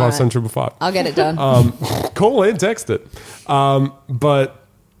 0439757555. I'll get it done. Call in, text it. But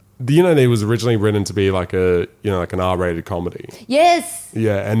it was originally written to be like an R-rated comedy. Yes.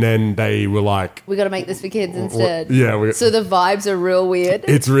 Yeah, and then they were like, We got to make this for kids instead. yeah, So the vibes are real weird.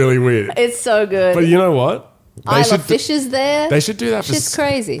 it's really weird. It's so good. But you know what? I Love Fish is there. They should do that for Shit's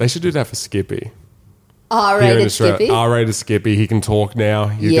crazy. They should do that for Skippy. Here in R-rated Australia. Skippy. R-rated Skippy. He can talk now.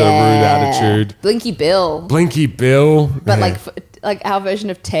 He's got a rude attitude. Blinky Bill. Blinky Bill. But man. like our version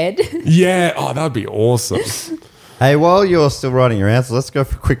of Ted. Yeah. Oh, that would be awesome. Hey, while you're still writing your answers, let's go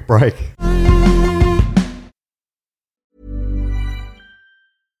for a quick break.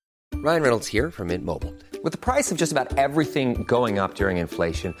 Ryan Reynolds here from Mint Mobile. With the price of just about everything going up during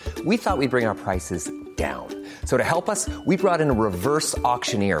inflation, we thought we'd bring our prices down. So to help us, we brought in a reverse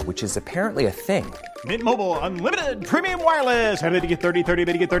auctioneer, which is apparently a thing. Mint Mobile Unlimited Premium Wireless. How to get 30, 30,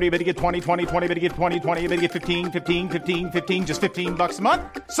 bit to get 30, bit to get 20, 20, 20, bit to get 20, 20, bit to get 15, 15, 15, 15, just $15 a month?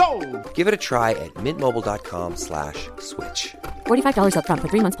 Sold! Give it a try at mintmobile.com/switch. $45 up front for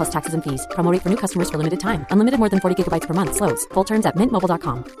 3 months plus taxes and fees. Promo rate for new customers for limited time. Unlimited more than 40 gigabytes per month. Slows full terms at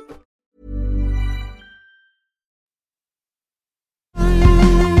mintmobile.com.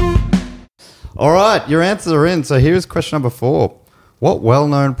 All right, your answers are in. So here's question number 4. What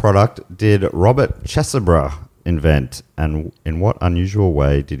well-known product did Robert Chesebra invent, and in what unusual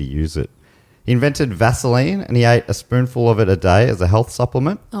way did he use it? He invented Vaseline, and he ate a spoonful of it a day as a health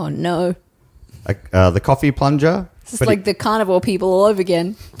supplement. Oh no. The coffee plunger. This is like the carnivore people all over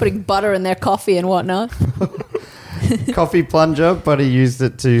again, putting butter in their coffee and whatnot. Coffee plunger, but he used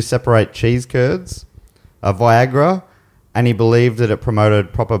it to separate cheese curds. Viagra, and he believed that it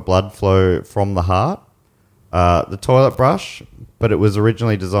promoted proper blood flow from the heart. The toilet brush, but it was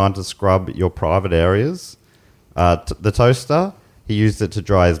originally designed to scrub your private areas. The toaster, he used it to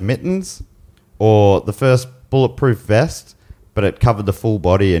dry his mittens. Or the first bulletproof vest, but it covered the full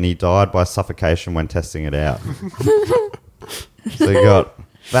body and he died by suffocation when testing it out. So you got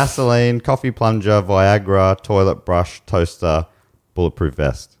Vaseline, coffee plunger, Viagra, toilet brush, toaster, bulletproof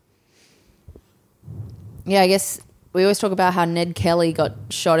vest. Yeah, I guess we always talk about how Ned Kelly got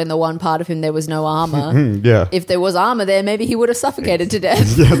shot in the one part of him there was no armor. Yeah. If there was armor there, maybe he would have suffocated to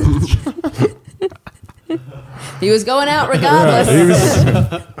death. He was going out regardless.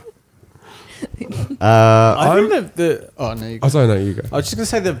 I think that oh no, you go. Oh, sorry, no, you go. I was just gonna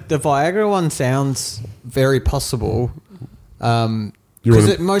say the Viagra one sounds very possible.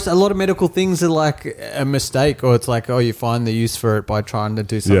 Because a lot of medical things are like a mistake, or it's like, oh, you find the use for it by trying to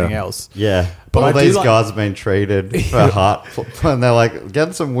do something else. Yeah. But All I do these like- guys have been treated for heart, and they're like,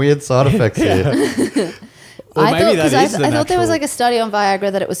 getting some weird side effects here. Or I maybe thought, that is the I thought there was natural- like a study on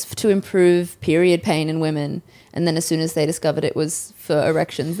Viagra that it was to improve period pain in women, and then as soon as they discovered it was for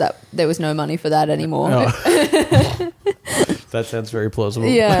erections, that there was no money for that anymore. Oh. That sounds very plausible.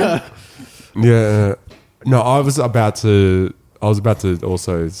 Yeah. Yeah. No, I was about to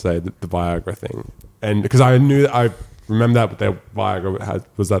also say the Viagra thing, and because I remember that their Viagra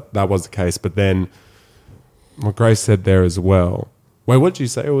was the case, but then what Grace said there as well. Wait, what did you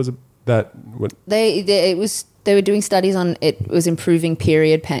say? Or was it that what? They were doing studies on it was improving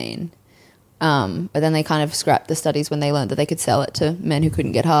period pain, but then they kind of scrapped the studies when they learned that they could sell it to men who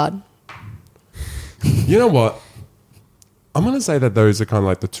couldn't get hard. You know what? I'm gonna say that those are kind of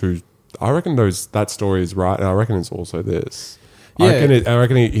like the two. I reckon that story is right, and I reckon it's also this. Yeah. I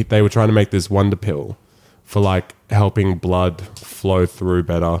reckon they were trying to make this wonder pill for like helping blood flow through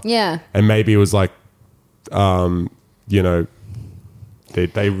better. Yeah. And maybe it was like, they I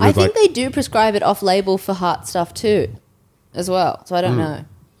think they do prescribe it off label for heart stuff too, as well. So I don't know.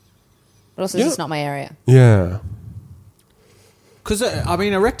 But also, it's just not my area. Yeah. Because, I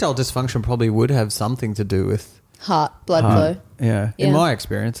mean, erectile dysfunction probably would have something to do with... Heart, blood flow. Yeah, in Yeah. my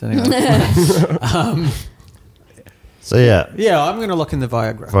experience, anyway. So yeah, Yeah, I'm going to lock in the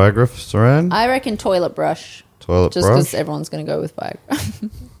Viagra. Viagra for Suren, I reckon toilet brush. toilet Just brush. because everyone's going to go with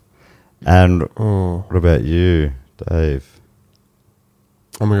Viagra. And what about you, Dave?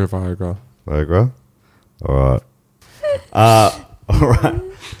 I'm going to go Viagra. Viagra? All right. All right.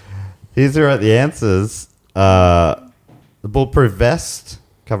 Here's the answers. The bulletproof vest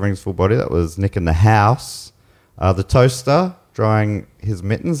covering his full body, that was Nick in the house. The toaster drying his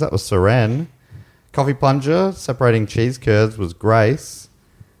mittens, that was Suren. Coffee plunger separating cheese curds was Grace.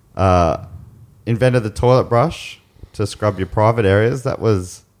 Invented the toilet brush to scrub your private areas, that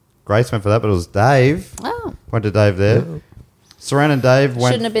was Grace went for that, but it was Dave. Oh. Point to Dave there. Suren and Dave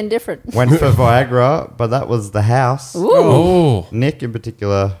Shouldn't have been different. went for Viagra, but that was the house. Ooh. Oh. Nick in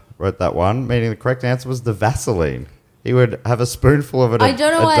particular wrote that one, meaning the correct answer was the Vaseline. He would have a spoonful of it I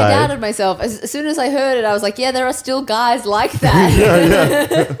don't know why I doubted myself. As soon as I heard it, I was like, yeah, there are still guys like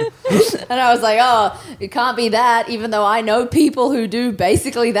that. And I was like, oh, it can't be that, even though I know people who do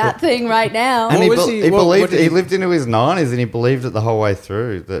basically that thing right now. And What was he- he what- believed what did he he- lived into his 90s and he believed it the whole way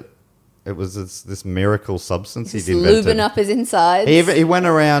through that it was this miracle substance Just he'd invented. lubing up his insides. He went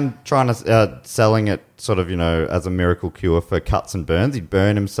around trying to selling it sort of, as a miracle cure for cuts and burns. He'd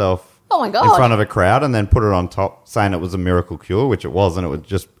burn himself Oh my God. in front of a crowd and then put it on top saying it was a miracle cure, which it wasn't.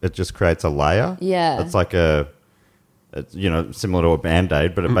 It just creates a layer. Yeah. It's like it's, similar to a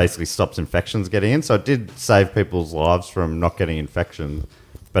Band-Aid, but it basically stops infections getting in. So it did save people's lives from not getting infections,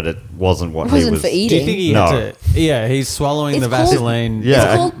 but it wasn't what It wasn't he was. for Do eating. you think he No. had to... Yeah, he's swallowing It's the called- Vaseline. Yeah.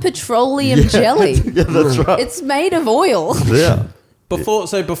 It's called petroleum jelly. Yeah, that's right. It's made of oil. Yeah.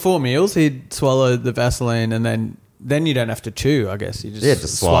 Before meals, he'd swallow the Vaseline and then you don't have to chew, I guess. You just, Yeah, it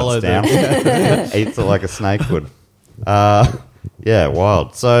just swallow slides down. Eats it like a snake would. Yeah,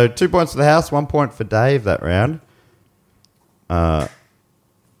 wild. So 2 points for the house, 1 point for Dave that round. All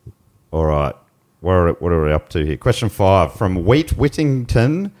right. What are we up to here? Question 5 from Wheat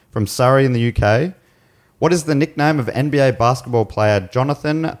Whittington from Surrey in the UK. What is the nickname of NBA basketball player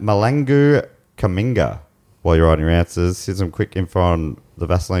Jonathan Malangu Kaminga? While you're writing your answers, here's some quick info on the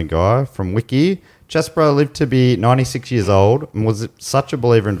Vaseline guy from Wiki. Chesbro lived to be 96 years old and was such a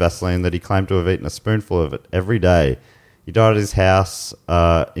believer in Vaseline that he claimed to have eaten a spoonful of it every day. He died at his house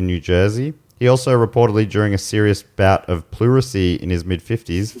in New Jersey. He also reportedly, during a serious bout of pleurisy in his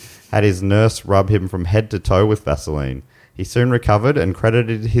mid-50s, had his nurse rub him from head to toe with Vaseline. He soon recovered and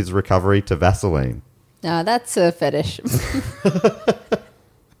credited his recovery to Vaseline. No, that's a fetish.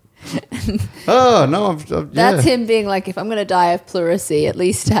 Oh, no. That's him being like, if I'm going to die of pleurisy, at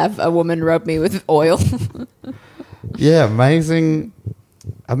least have a woman rub me with oil. Yeah, amazing.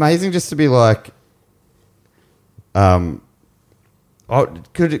 Amazing just to be like, could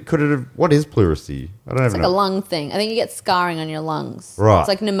it have, what is pleurisy? I don't It's even like a know. lung thing. I think you get scarring on your lungs. Right. It's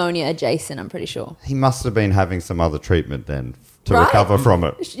like pneumonia adjacent, I'm pretty sure. He must have been having some other treatment then to Right. recover from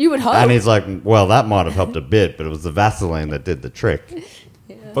it. You would hope. And he's like, well, that might have helped a bit, but it was the Vaseline that did the trick.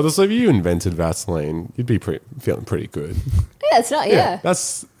 But also, if you invented Vaseline, you'd be feeling pretty good. Yeah, it's not, yeah.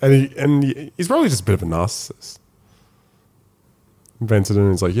 That's he's probably just a bit of a narcissist. Invented it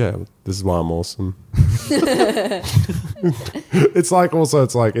and he's like, yeah, this is why I'm awesome. It's like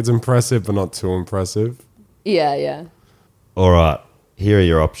it's impressive but not too impressive. Yeah, yeah. All right, here are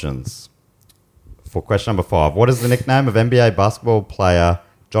your options. For question number 5, what is the nickname of NBA basketball player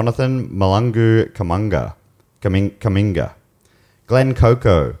Jonathan Malangu Kaminga? Glenn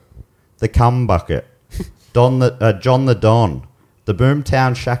Coco, the Cum Bucket, John the Don, the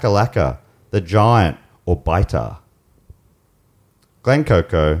Boomtown Shakalaka, the Giant, or Biter? Glenn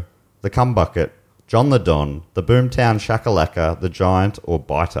Coco, the Cum Bucket, John the Don, the Boomtown Shakalaka, the Giant, or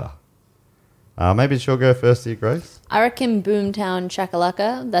Biter? Maybe she'll go first here, Grace. I reckon Boomtown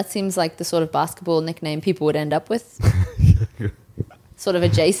Chakalaka. That seems like the sort of basketball nickname people would end up with. Sort of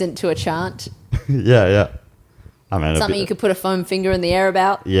adjacent to a chant. Yeah. I mean, Something you could put a foam finger in the air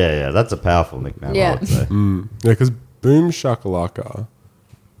about. Yeah, that's a powerful nickname, Yeah. I would say. Yeah, because Boom Shakalaka,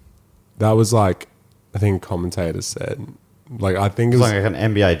 that was like, I think commentators said, like, I think it It's was like an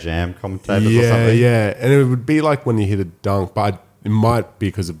NBA Jam commentator or something. yeah, and it would be like when you hit a dunk, but it might be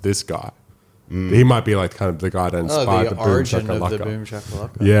because of this guy. He might be like kind of the guy that inspired the Boom origin Shakalaka. of the Boom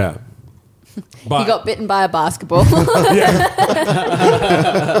Shakalaka. Yeah, but He got bitten by a basketball.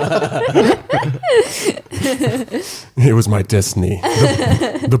 it was my destiny.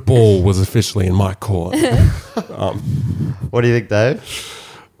 The ball was officially in my court. What do you think, Dave?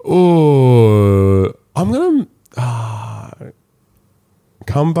 Oh, I'm gonna.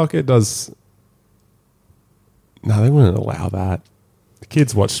 Cum Bucket does. No, they wouldn't allow that. The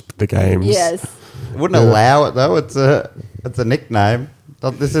kids watch the games. Yes. Wouldn't allow it though. It's a nickname.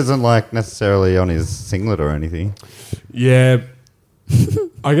 This isn't like necessarily on his singlet or anything. Yeah.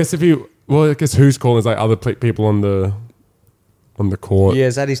 I guess who's calling is like other people on the court. Yeah,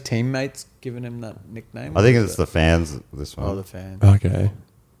 is that his teammates giving him that nickname? I think it's the fans. This one. Oh, the fans. Okay.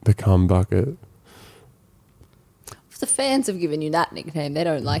 The cum bucket. If the fans have given you that nickname, they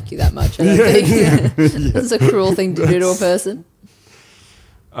don't like you that much, I don't think. That's a cruel thing to do to a person.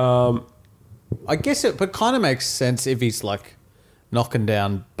 I guess it kind of makes sense if he's like knocking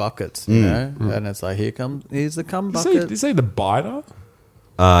down buckets, you know? And it's like, here's the cum bucket. Did you say the biter?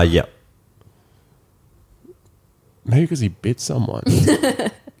 Yeah. Maybe because he bit someone.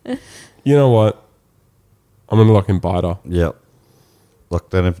 You know what? I'm going to lock in biter. Yep.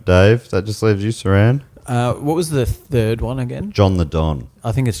 Locked in for Dave. That just leaves you, Suren. What was the third one again? John the Don.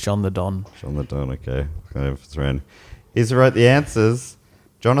 I think it's John the Don. John the Don, okay. Locked in for Suren. Here's who wrote the answers.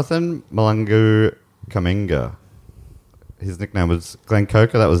 Jonathan Malungu Kaminga. His nickname was Glen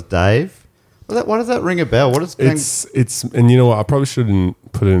Coker. That was Dave. Why does that ring a bell? What is Glen? It's and you know what? I probably shouldn't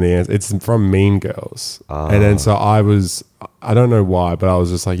put it in the answer. It's from Mean Girls. And then so I don't know why, but I was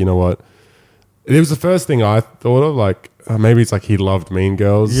just like, you know what? It was the first thing I thought of. Like, maybe it's like he loved Mean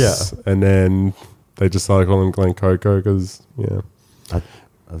Girls. Yeah. And then they just started calling him Glen Coco because, yeah.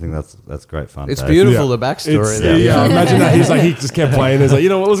 I think that's great fun. It's Dave. beautiful, the backstory there. Yeah, imagine that. He just kept playing. He's like, you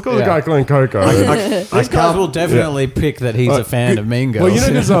know what? Let's call the guy Glen Coco. These guys will definitely pick that he's a fan of Mean Girls.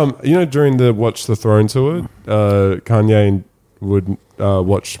 Well, during the Watch the Throne tour, Kanye would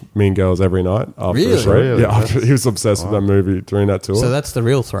watch Mean Girls every night after Really? a show. Really? Yeah, he was obsessed with that movie during that tour. So that's the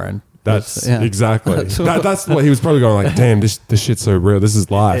real throne. That's Yeah. exactly. That's what he was probably going like. Damn, this shit's so real. This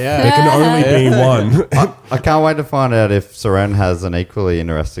is life. Yeah. There can only be one. I can't wait to find out if Suren has an equally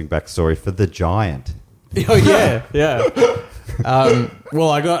interesting backstory for the Giant. Oh, yeah, yeah.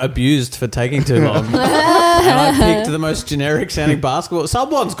 Well, I got abused for taking too long. And I picked the most generic sounding basketball.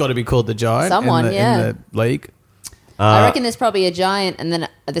 Someone's got to be called the Giant in the league. I reckon there's probably a giant, and then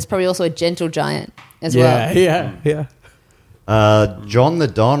there's probably also a gentle giant as well. Yeah. John the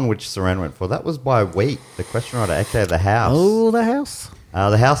Don, which Suren went for, that was by Wheat, the question writer, aka The House. Oh, the house.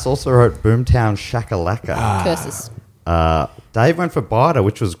 The House also wrote Boomtown Shakalaka. Curses. Dave went for Biter,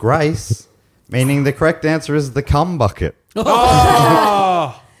 which was Grace, meaning the correct answer is the cum bucket.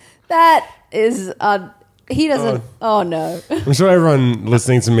 That is... he doesn't... Oh, no. I'm sure everyone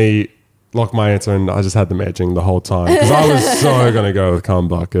listening to me locked my answer, and I just had them edging the whole time because I was so going to go with cum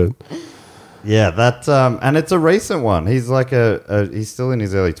bucket. Yeah, that and it's a recent one. He's like he's still in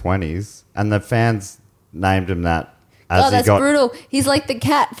his early 20s, and the fans named him that. That's brutal. He's like the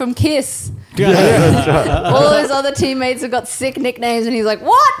cat from Kiss. Yeah, that's right. All his other teammates have got sick nicknames, and he's like,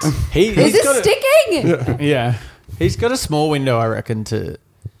 "What? Is this sticking?" Yeah. He's got a small window, I reckon, to...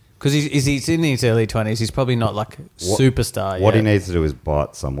 Because he's in his early 20s. He's probably not like superstar yet. What he needs to do is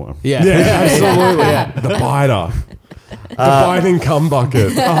bite someone. Yeah, Absolutely. The biter. The biting cum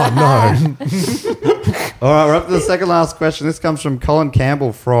bucket. Oh, no. All right, we're up to the second last question. This comes from Colin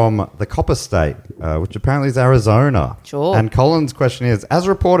Campbell from the Copper State, which apparently is Arizona. Sure. And Colin's question is, as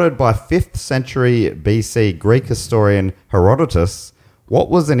reported by 5th century BC Greek historian Herodotus, what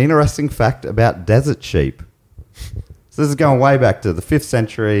was an interesting fact about desert sheep? So this is going way back to the 5th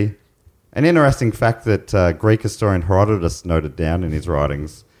century. An interesting fact that Greek historian Herodotus noted down in his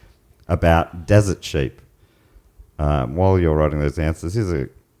writings about desert sheep. While you're writing those answers, here's a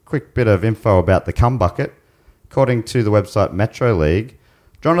quick bit of info about the cum bucket. According to the website Metro League,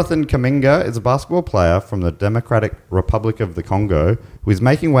 Jonathan Kaminga is a basketball player from the Democratic Republic of the Congo who is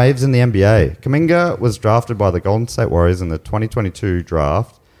making waves in the NBA. Kaminga was drafted by the Golden State Warriors in the 2022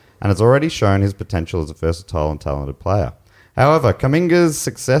 draft and has already shown his potential as a versatile and talented player. However, Kaminga's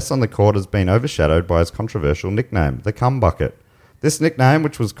success on the court has been overshadowed by his controversial nickname, the cum bucket. This nickname,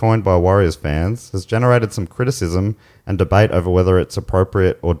 which was coined by Warriors fans, has generated some criticism and debate over whether it's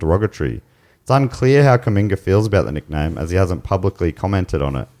appropriate or derogatory. It's unclear how Kaminga feels about the nickname, as he hasn't publicly commented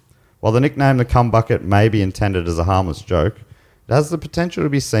on it. While the nickname the cum bucket may be intended as a harmless joke, it has the potential to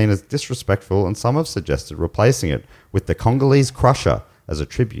be seen as disrespectful, and some have suggested replacing it with the Congolese Crusher as a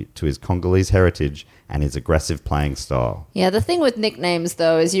tribute to his Congolese heritage and his aggressive playing style. Yeah, the thing with nicknames,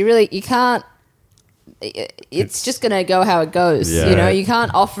 though, is you can't... It's just going to go how it goes. Yeah. You know, you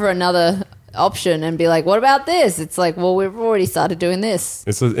can't offer another option and be like, what about this? It's like, well, we've already started doing this.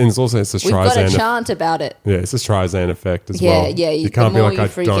 It's a We've got a Streisand. chant about it. Yeah, it's a Streisand effect as Yeah, well. yeah, You the can't be more like, you I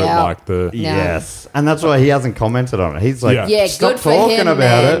freak don't out. like the... No. Yes, and that's why he hasn't commented on it. He's like, Yeah. stop good for talking him,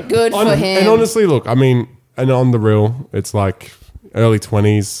 about man. it. Good for him. And honestly, look, I mean, and on the real, it's like early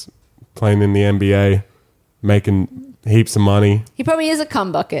 20s, playing in the NBA, making heaps of money. He probably is a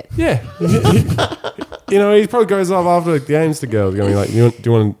cum bucket. Yeah. He probably goes off after the games to girls going like, do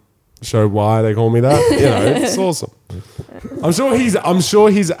you want to show why they call me that? It's awesome. I'm sure he's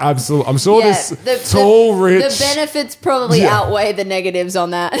absolute. I'm sure this tall, rich. The benefits probably outweigh the negatives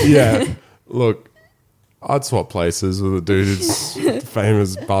on that. Yeah. Look, I'd swap places with a dude who's a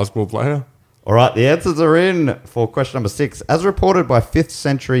famous basketball player. All right, the answers are in for question number 6. As reported by 5th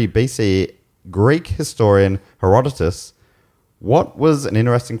century BC Greek historian Herodotus, what was an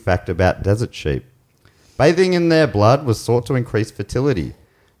interesting fact about desert sheep? Bathing in their blood was thought to increase fertility.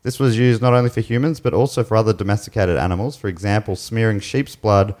 This was used not only for humans, but also for other domesticated animals. For example, smearing sheep's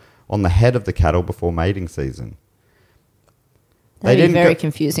blood on the head of the cattle before mating season. That'd be very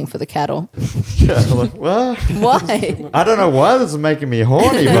confusing for the cattle. Like, what? Why? I don't know why this is making me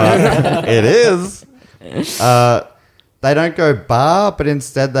horny, but it is. They don't go bar, but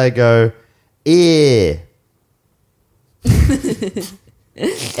instead they go air.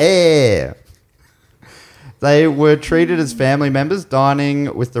 Air. They were treated as family members,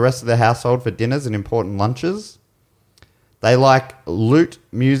 dining with the rest of the household for dinners and important lunches. They like lute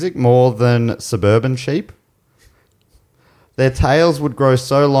music more than suburban sheep. Their tails would grow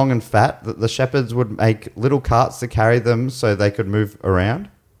so long and fat that the shepherds would make little carts to carry them so they could move around.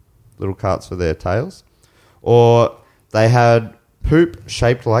 Little carts for their tails. Or they had poop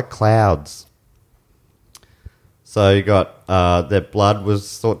shaped like clouds. So you got their blood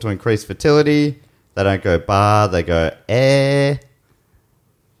was thought to increase fertility. They don't go bar, they go air.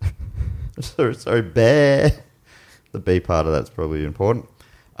 so bear. The B part of that's probably important.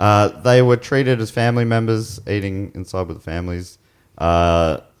 They were treated as family members, eating inside with the families.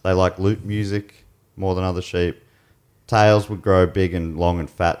 They like lute music more than other sheep. Tails would grow big and long and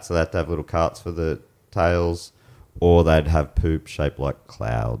fat, so they had to have little carts for the tails. Or they'd have poop shaped like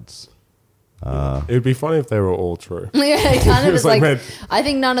clouds. It would be funny if they were all true. Yeah, it kind of is like, man, I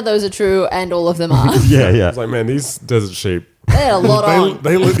think none of those are true and all of them are. Yeah. It's like, man, these desert sheep. They had a lot on.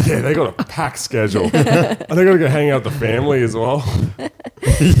 They got a packed schedule. And they got to go hang out with the family as well.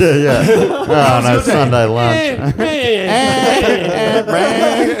 Yeah. Oh, no, Sunday lunch.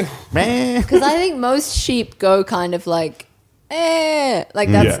 Because I think most sheep go kind of like, like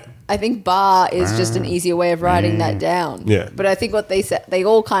that's. Yeah. I think bar is just an easier way of writing that down. Yeah. But I think what they said, they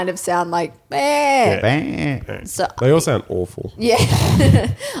all kind of sound like, So They all sound awful. yeah.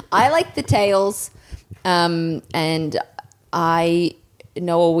 I like the tails, and I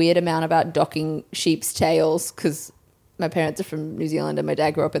know a weird amount about docking sheep's tails because my parents are from New Zealand and my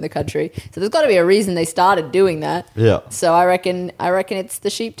dad grew up in the country. So there's got to be a reason they started doing that. Yeah. So I reckon it's the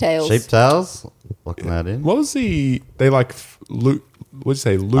sheep tails. Sheep tails? Locking that in. What was they like loot? What'd you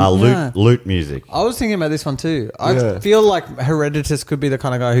say? Loot? Lute music. I was thinking about this one too. I feel like Herodotus could be the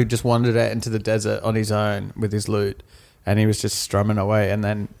kind of guy who just wandered out into the desert on his own with his lute, and he was just strumming away, and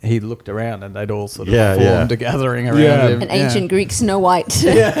then he looked around and they'd all sort of formed a gathering around him. An ancient Greek Snow White.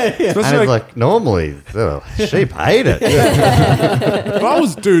 And it's like normally the sheep hate it. But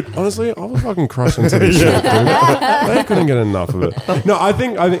honestly, I was fucking crushing to this shit, dude. They couldn't get enough of it. No, I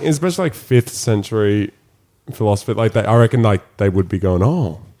think especially like 5th century philosophy, like I reckon like they would be going,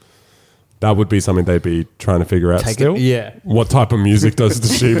 oh, that would be something they'd be trying to figure out still. What type of music does the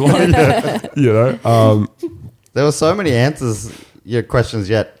sheep like? There were so many questions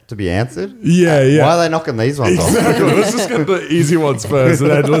yet to be answered. Yeah. Why are they knocking these ones off? Exactly. Let's just get the easy ones first,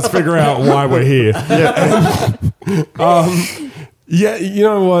 and then let's figure out why we're here. You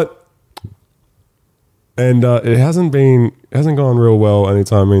know what? And it hasn't gone real well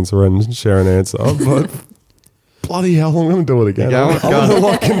anytime me and Suren share an answer, but bloody hell, I'm going to do it again. I'm going to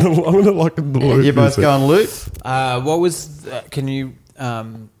lock in the loot. You're both going loot? What was? Can you?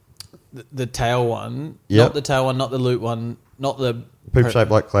 The tail one, Yep. not the tail one, not the loot one, not the Poop shaped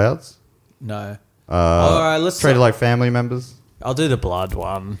like clouds? No. All right, let's treated like family members? I'll do the blood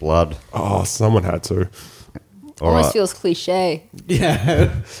one. Blood. Oh, someone had to. Almost feels cliche.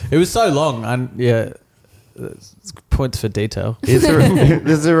 Yeah, it was so long, and it's points for detail. This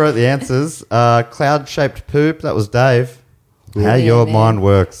is who wrote the answers. Cloud shaped poop. That was Dave. How your mind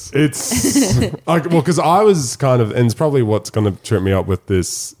works. It's because I was kind of, and it's probably what's going to trip me up with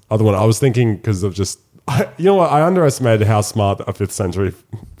this other one. I was thinking because of just, you know what? I underestimated how smart a 5th century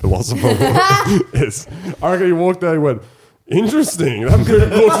philosopher is. I reckon he walked there and went, interesting. That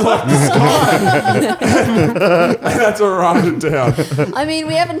poop looks like the sky. And I had to write it down. I mean,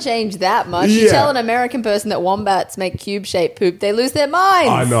 we haven't changed that much. You tell an American person that wombats make cube-shaped poop, they lose their minds.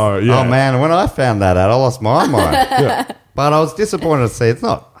 I know, yeah. Oh, man. When I found that out, I lost my mind. But I was disappointed to see it's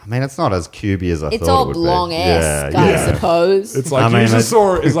not mean, it's not as cubey as I It's thought all it would blong-esque, be. I suppose. It's like I mean,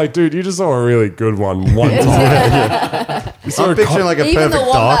 it's like, dude, you just saw a really good one time. You saw I'm a picturing like a Even perfect the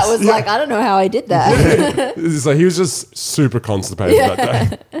one dot. that was like, I don't know how I did that. It's like he was just super constipated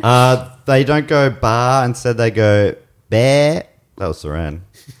that day. They don't go bar, instead they go bear. That was Suren.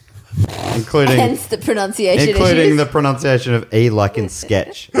 Including Hence the pronunciation including issues. the pronunciation of E like in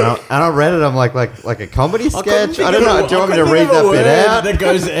sketch. And I read it, I'm like a comedy sketch? I don't know. Do you want me to read that bit out? That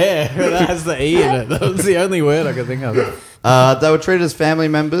goes air. That has the E in it. That was the only word I could think of. They were treated as family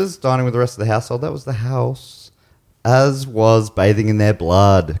members, dining with the rest of the household. That was the house. As was bathing in their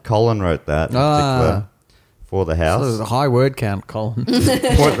blood. Colin wrote that in particular for the house. So there's a high word count, Colin. Point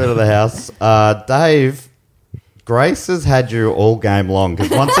bit of the house. Dave, Grace has had you all game long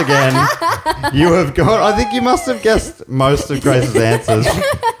because once again, you have gone. I think you must have guessed most of Grace's answers.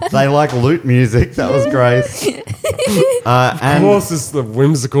 They like lute music. That was Grace. Of And course, it's the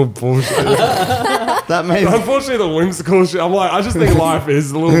whimsical bullshit. that means Unfortunately, the whimsical shit. I'm like, I just think life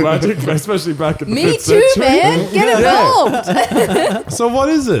is a little magic, especially back in the Me 5th too, century. man. Get involved. So what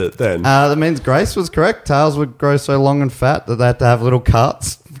is it then? that means Grace was correct. Tails would grow so long and fat that they had to have little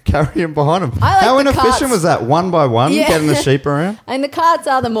carts carrying behind them. I like How the inefficient carts. was that? One by one, Yeah. getting the sheep around. And the cards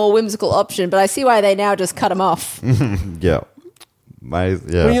are the more whimsical option, but I see why they now just cut them off. Yeah, yeah.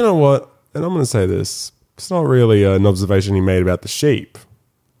 Well, you know what? And I'm going to say this. It's not really an observation he made about the sheep.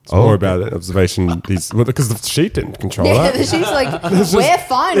 It's more about an observation because the sheep didn't control Yeah, that. the sheep's like, It's we're just-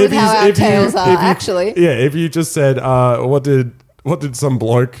 fine with how our tails are, if you- actually. Yeah, if you just said, what did some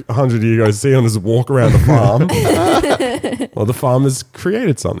bloke 100 years ago see on his walk around the farm? Well, the farmers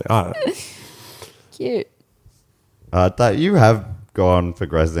created something. I don't know. Cute. That you have gone for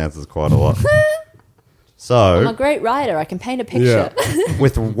Grace's answers quite a lot. I'm So, a great writer. I can paint a picture.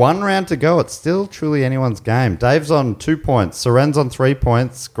 with one round to go, it's still truly anyone's game. Dave's on 2 points, Suren's on 3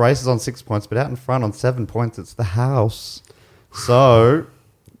 points, Grace is on 6 points, but out in front on 7 points, it's the house. So,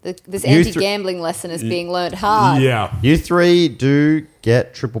 This You anti-gambling lesson is being learned hard. Yeah. you three do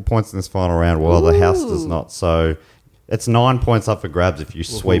get triple points in this final round, while the house does not. So, it's 9 points up for grabs if you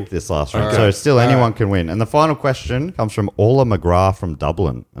sweep this last round. Okay. So, still anyone can win. And the final question comes from Orla McGrath from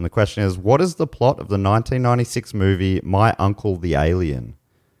Dublin. And the question is, what is the plot of the 1996 movie My Uncle the Alien?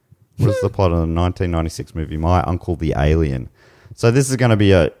 What is the plot of the 1996 movie My Uncle the Alien? So this is going to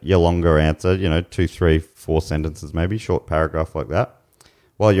be your longer answer, 2, 3, 4 sentences maybe, short paragraph like that.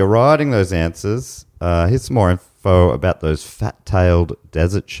 While you're writing those answers, here's some more info about those fat-tailed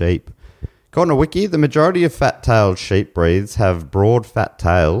desert sheep. According to Wiki, the majority of fat-tailed sheep breeds have broad fat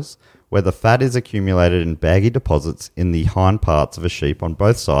tails where the fat is accumulated in baggy deposits in the hind parts of a sheep on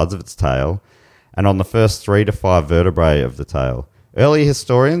both sides of its tail and on the first 3 to 5 vertebrae of the tail. Early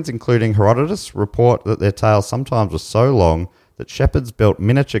historians, including Herodotus, report that their tails sometimes were so long that shepherds built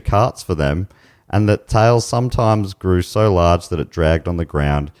miniature carts for them and that tails sometimes grew so large that it dragged on the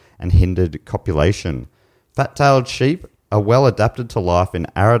ground and hindered copulation. Fat-tailed sheep are well adapted to life in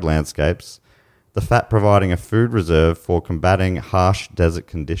arid landscapes, the fat providing a food reserve for combating harsh desert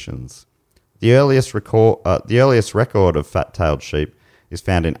conditions. The earliest record of fat-tailed sheep is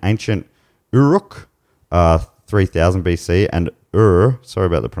found in ancient Uruk, 3000 BC, and sorry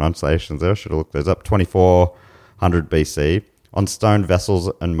about the pronunciations there, I should have looked those up, 2400 BC, on stone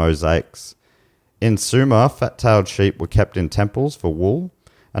vessels and mosaics. In Sumer, fat-tailed sheep were kept in temples for wool.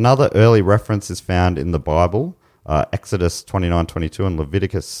 Another early reference is found in the Bible, Exodus 29:22 and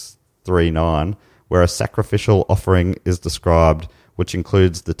Leviticus 3:9, where a sacrificial offering is described, which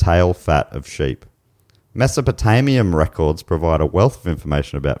includes the tail fat of sheep. Mesopotamian records provide a wealth of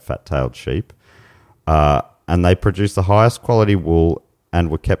information about fat-tailed sheep, and they produce the highest quality wool and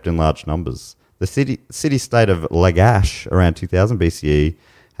were kept in large numbers. The city-state of Lagash, around 2000 BCE,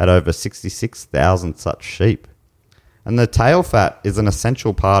 had over 66,000 such sheep. And the tail fat is an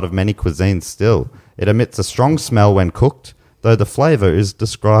essential part of many cuisines still. It emits a strong smell when cooked, though the flavour is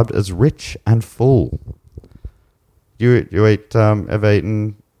described as rich and full. You eat, ever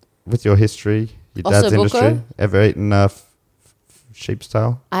eaten, with your history, your dad's Ossobuco? industry, ever eaten sheep's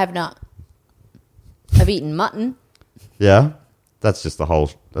tail? I have not. I've eaten mutton. Yeah? That's just the whole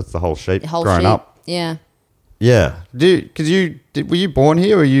sheep The whole grown sheep. up. Yeah. Yeah. Were you born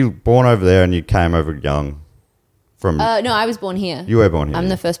here or were you born over there and you came over young? From No, I was born here. You were born here. I'm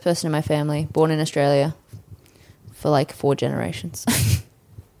the first person in my family born in Australia for like 4 generations.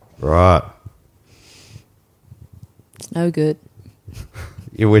 Right. It's no good.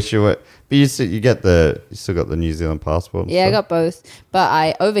 You wish you were, but you still got the New Zealand passport. And Yeah, I stuff? got both.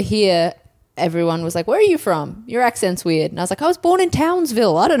 But over here, everyone was like, "Where are you from? Your accent's weird." And I was like, "I was born in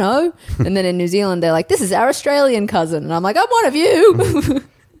Townsville. I don't know." And then in New Zealand, they're like, "This is our Australian cousin." And I'm like, "I'm one of you."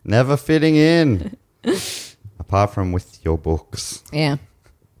 Never fitting in. Apart from with your books. Yeah.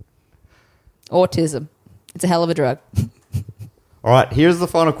 Autism. It's a hell of a drug. All right, here's the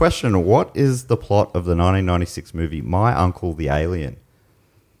final question. What is the plot of the 1996 movie My Uncle the Alien?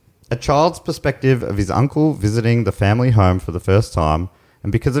 A child's perspective of his uncle visiting the family home for the first time,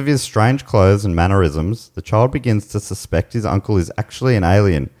 and because of his strange clothes and mannerisms, the child begins to suspect his uncle is actually an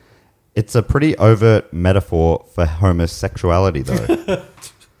alien. It's a pretty overt metaphor for homosexuality, though.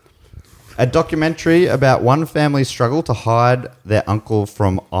 A documentary about one family's struggle to hide their uncle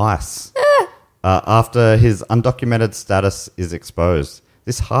from ICE after his undocumented status is exposed.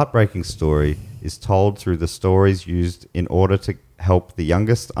 This heartbreaking story is told through the stories used in order to help the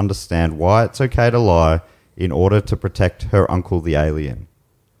youngest understand why it's okay to lie in order to protect her uncle the alien.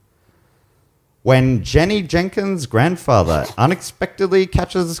 When Jenny Jenkins' grandfather unexpectedly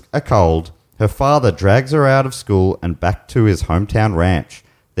catches a cold, her father drags her out of school and back to his hometown ranch.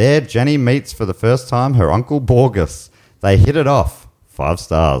 There, Jenny meets for the first time her uncle Borgus. They hit it off. 5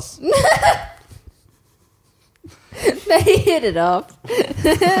 stars. They hit it off.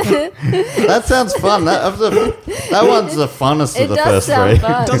 That sounds fun. That one's the funnest of the first three.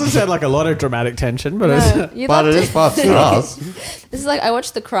 Fun. It doesn't sound like a lot of dramatic tension, but No, But it is 5 stars. This is like I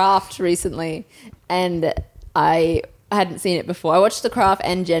watched The Craft recently, and I hadn't seen it before. I watched The Craft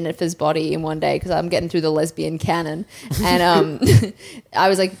and Jennifer's Body in one day because I'm getting through the lesbian canon, and I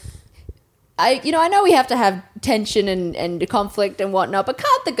was like, I know we have to have tension and conflict and whatnot, but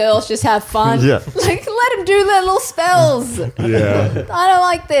can't the girls just have fun? Yeah. Like, let them do their little spells. Yeah. I don't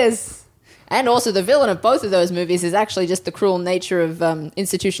like this. And also, the villain of both of those movies is actually just the cruel nature of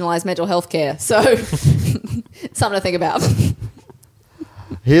institutionalized mental health care. So, something to think about.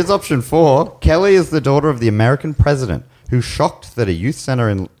 Here's option 4. Kelly is the daughter of the American president who's shocked that a youth center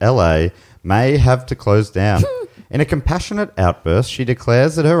in LA may have to close down. In a compassionate outburst, she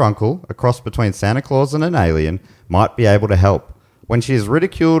declares that her uncle, a cross between Santa Claus and an alien, might be able to help. When she is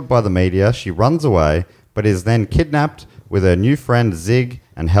ridiculed by the media, she runs away, but is then kidnapped with her new friend Zig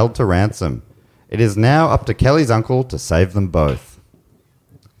and held to ransom. It is now up to Kelly's uncle to save them both.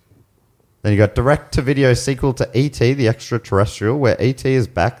 Then you got direct-to-video sequel to E.T. the Extraterrestrial, where E.T. is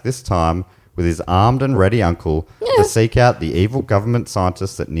back this time with his armed and ready uncle to seek out the evil government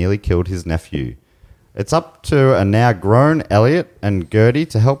scientist that nearly killed his nephew. It's up to a now grown Elliot and Gertie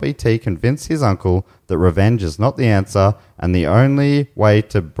to help E.T. convince his uncle that revenge is not the answer and the only way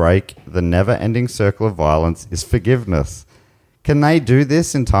to break the never-ending circle of violence is forgiveness. Can they do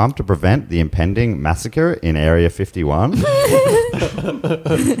this in time to prevent the impending massacre in Area 51?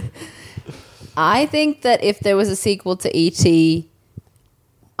 I think that if there was a sequel to E.T.,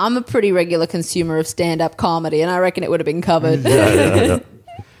 I'm a pretty regular consumer of stand-up comedy, and I reckon it would have been covered. Yeah.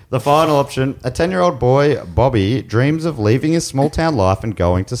 The final option, a 10-year-old boy, Bobby, dreams of leaving his small-town life and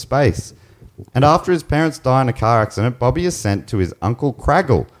going to space. And after his parents die in a car accident, Bobby is sent to his uncle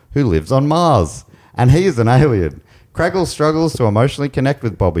Craggle, who lives on Mars. And he is an alien. Craggle struggles to emotionally connect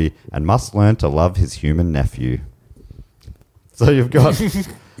with Bobby and must learn to love his human nephew. So you've got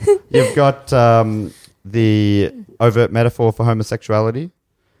the overt metaphor for homosexuality.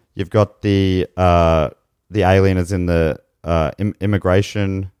 You've got the alien as in the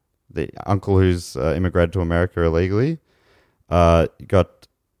immigration, the uncle who's immigrated to America illegally. You got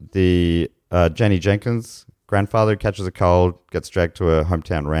the Jenny Jenkins grandfather who catches a cold, gets dragged to a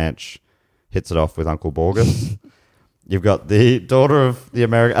hometown ranch, hits it off with Uncle Borgus. You've got the daughter of the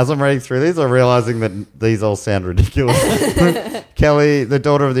American... As I'm reading through these, I'm realizing that these all sound ridiculous. Kelly, the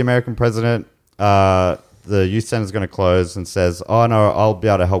daughter of the American president, the youth center is going to close and says, oh, no, I'll be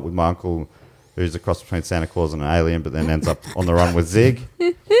able to help with my uncle who's a cross between Santa Claus and an alien, but then ends up on the run with Zig.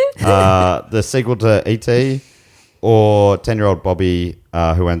 The sequel to E.T. or 10-year-old Bobby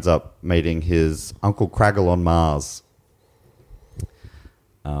who ends up meeting his Uncle Craggle on Mars.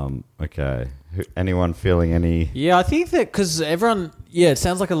 Okay. Anyone feeling any... Yeah, I think that because everyone... Yeah, it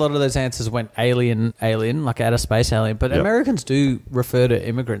sounds like a lot of those answers went alien, like outer space alien, but Yep. Americans do refer to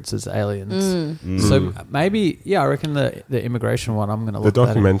immigrants as aliens. So maybe, I reckon the immigration one, I'm going to look The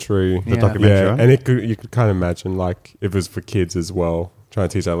documentary. The documentary, right? And you could kind of imagine, like, if it was for kids as well, trying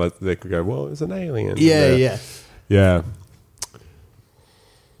to teach that, they could go, well, it's an alien. Yeah. Yeah.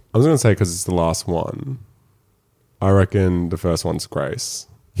 I was going to say, because it's the last one, I reckon the first one's Grace.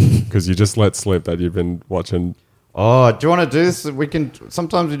 Because you just let slip that you've been watching. Oh, do you want to do this? We can.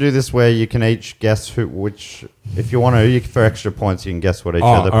 Sometimes we do this where you can each guess which. If you want to, for extra points, you can guess what each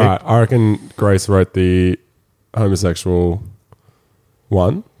other picked. Right. I reckon Grace wrote the homosexual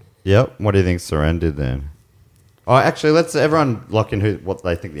one. Yep. What do you think Suren did then? Oh, actually, let's everyone lock in what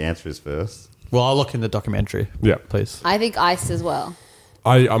they think the answer is first. Well, I'll look in the documentary. Yeah. Please. I think Ice as well.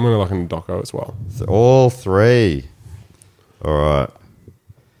 I'm going to lock in Doco as well. So all three. All right.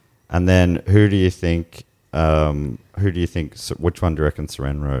 And then who do you think? Which one do you reckon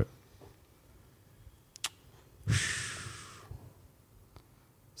Suren wrote?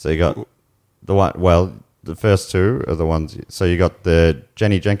 So you got the one. Well, the first two are the ones. So you got the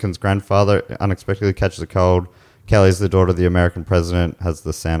Jenny Jenkins' grandfather unexpectedly catches a cold. Kelly's the daughter of the American president, has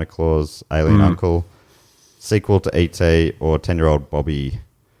the Santa Claus alien uncle. Sequel to E.T. or 10-year-old Bobby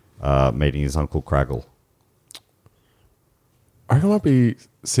meeting his uncle Craggle. I reckon it might be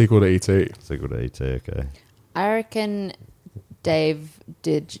sequel to E.T. Sequel to E.T., okay. I reckon Dave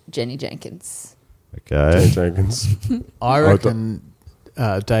did Jenny Jenkins. Okay. Jenny Jenkins. I reckon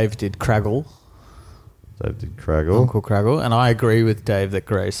Dave did Craggle. Dave did Craggle. Uncle Craggle. And I agree with Dave that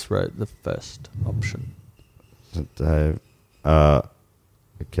Grace wrote the first option. Dave.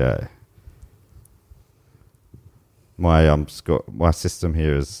 Okay. My system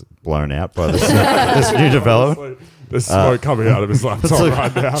here is blown out by this new development. There's smoke coming out of his laptop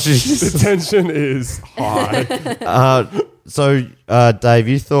right now. The tension is high. So, Dave,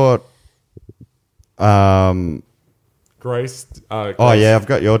 you thought... Grace. Oh, yeah, I've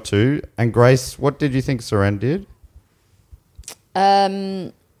got your two. And Grace, what did you think Suren did?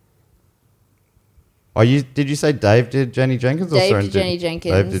 Did you say Dave did Jenny Jenkins? Dave or Suren did Jenny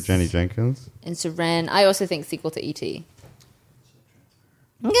Jenkins. Dave did Jenny Jenkins. And Suren, I also think sequel to E.T.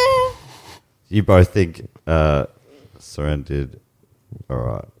 Yeah. You both think Suren did. All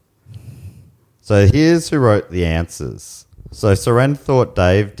right. So here's who wrote the answers. So Suren thought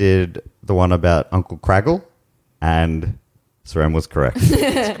Dave did the one about Uncle Craggle, and Suren was correct.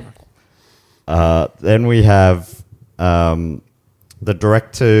 Then we have the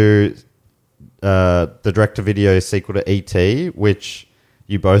direct-to-video sequel to E.T., which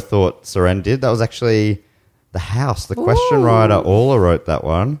you both thought Suren did. That was actually The House. The question writer, Orla, wrote that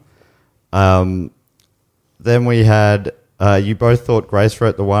one. Then we had, you both thought Grace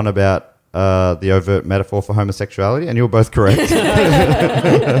wrote the one about the overt metaphor for homosexuality, and you were both correct.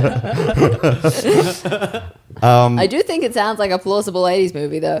 I do think it sounds like a plausible 80s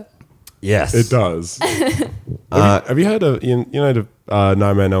movie, though. Yes. It does. Have you heard of,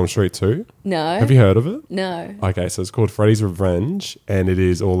 Nightmare on Elm Street 2? No. Have you heard of it? No. Okay, so it's called Freddy's Revenge, and it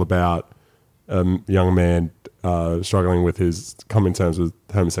is all about a young man struggling with his coming to terms with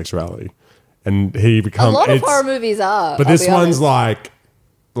homosexuality. And he becomes... A lot of horror movies are. But this one's like,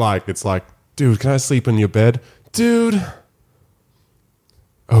 it's like, dude, can I sleep in your bed? Dude...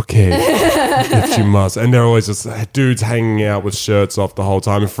 Okay, if you must. And they're always just dudes hanging out with shirts off the whole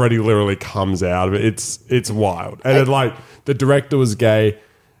time. And Freddie literally comes out of it. It's wild. And the director was gay,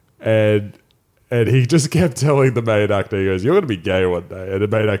 and he just kept telling the main actor, he goes, "You're going to be gay one day." And the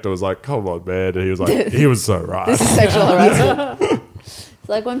main actor was like, "Come on, man." And he was like, he was so right. This is sexual harassment. It's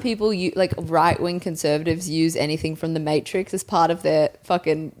like when people, like right-wing conservatives, use anything from The Matrix as part of their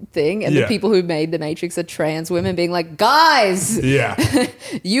fucking thing. And the people who made The Matrix are trans women being like, guys,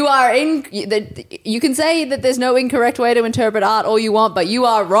 you are you can say that there's no incorrect way to interpret art all you want, but you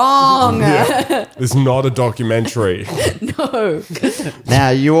are wrong. It's not a documentary. No. Now,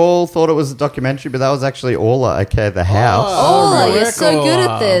 you all thought it was a documentary, but that was actually Orla, aka The House. Oh, you're so good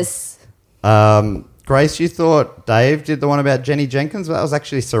at this. Grace, you thought Dave did the one about Jenny Jenkins, but that was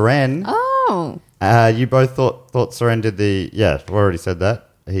actually Suren. Oh. You both thought Suren did the... Yeah, we already said that.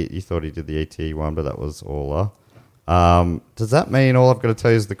 You thought he did the E.T. one, but that was Orla. Does that mean all I've got to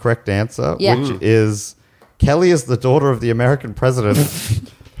tell you is the correct answer? Yeah. Which is Kelly is the daughter of the American president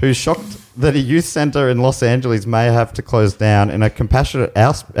who's shocked that a youth center in Los Angeles may have to close down. In a compassionate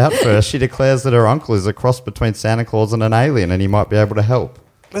outburst, she declares that her uncle is a cross between Santa Claus and an alien and he might be able to help.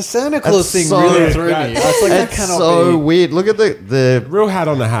 The Santa Claus That's thing really threw me. I was like, that It's cannot so be. weird. Look at the Real hat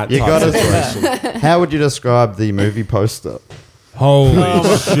on the hat. you type got situation. to. How would you describe the movie poster? Holy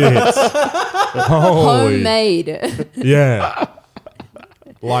shit. Holy. Homemade. Yeah.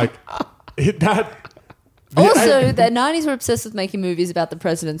 Like, that... Also, the 90s were obsessed with making movies about the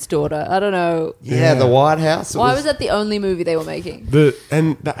president's daughter. I don't know. Yeah, the White House. Why was that the only movie they were making? The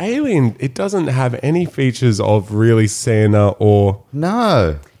alien, it doesn't have any features of really Santa or...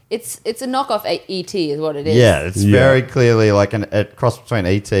 No. It's a knockoff E.T. is what it is. Yeah, it's very clearly like a cross between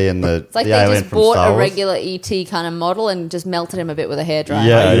E.T. and It's like the they alien just from bought Star a Wars. regular E.T. kind of model and just melted him a bit with a hairdryer.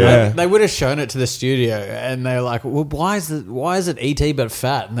 Yeah. They would have shown it to the studio, and they're like, "Well, why is it ET but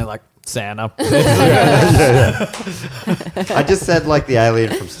fat?" And they're like, "Santa." I just said like the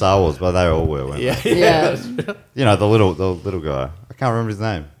alien from Star Wars, but they all were, weren't they? Yeah. You know, the little guy. I can't remember his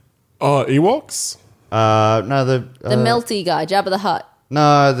name. Oh, Ewoks? No, the The melty guy, Jabba the Hutt.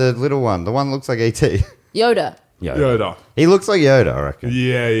 no, the little one. The one that looks like E.T. Yoda. Yoda. He looks like Yoda, I reckon.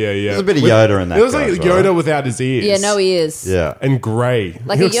 Yeah. There's a bit of Yoda in that. It looks like guy as Yoda well. without his ears. Yeah, no ears. Yeah. And grey.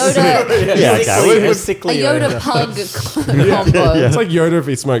 Like a Yoda, Yeah, okay. a sickly Yoda pug combo. It's like Yoda if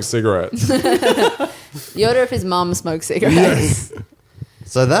he smokes cigarettes. Yoda if his mum smokes cigarettes.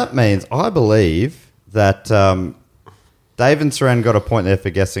 So that means, I believe, that Dave and Suren got a point there for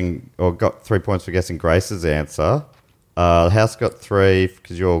guessing, or got 3 points for guessing Grace's answer. The house got 3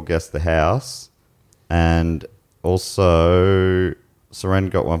 because you all guessed the house. And also, Suren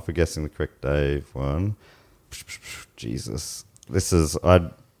got 1 for guessing the correct Dave one. Jesus.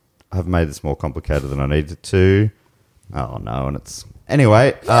 I have made this more complicated than I needed to. Oh, no, and it's...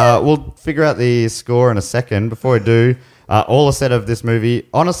 Anyway, we'll figure out the score in a second. Before we do, all a set of this movie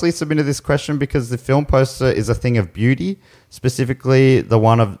honestly submitted this question because the film poster is a thing of beauty, specifically the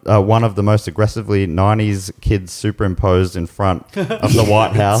one of the most aggressively 90s kids superimposed in front of the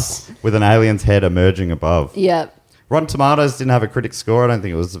White House with an alien's head emerging above. Yep. Rotten Tomatoes didn't have a critic score. I don't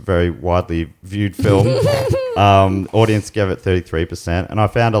think it was a very widely viewed film. Audience gave it 33%. And I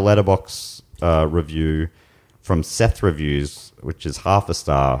found a Letterboxd review from Seth Reviews, which is half a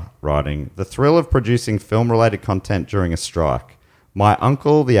star, writing, "The thrill of producing film-related content during a strike. My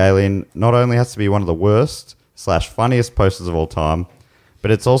Uncle, the Alien, not only has to be one of the worst / funniest posters of all time,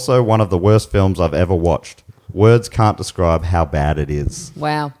 but it's also one of the worst films I've ever watched. Words can't describe how bad it is."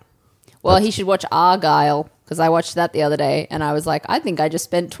 Wow. Well, he should watch Argyle, because I watched that the other day, and I was like, I think I just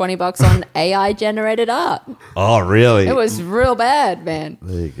spent $20 on AI-generated art. Oh, really? It was real bad, man.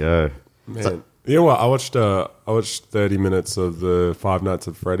 There you go. Man. You know what? I watched 30 minutes of the Five Nights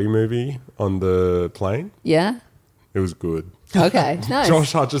at Freddy movie on the plane. Yeah? It was good. Okay, nice.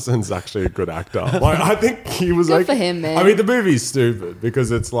 Josh Hutcherson's actually a good actor. Like, I think he was Good for him, man. I mean, the movie's stupid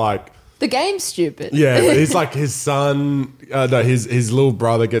because it's like, The game's stupid. yeah, he's like his son, his little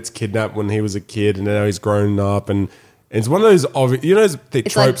brother gets kidnapped when he was a kid, and now he's grown up, and it's one of those obvious, the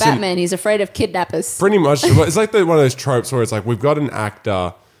It's like tropes. Batman. He's afraid of kidnappers. Pretty much, it's like one of those tropes where it's like we've got an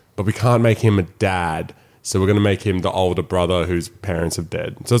actor, but we can't make him a dad. So we're going to make him the older brother whose parents have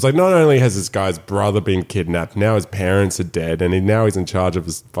dead. So it's like not only has this guy's brother been kidnapped, now his parents are dead, and now he's in charge of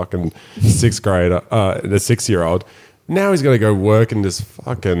his fucking the 6-year-old. Now he's going to go work in this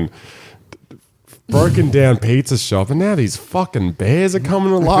fucking broken down pizza shop, and now these fucking bears are coming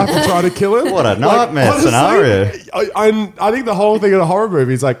to life and trying to kill him. What a nightmare scenario. I think the whole thing of the horror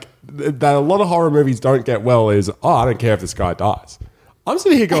movie is like that a lot of horror movies don't get well is, I don't care if this guy dies. I'm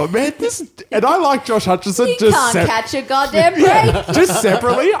sitting here going, man, and I like Josh Hutcherson. You can't catch a goddamn break. Just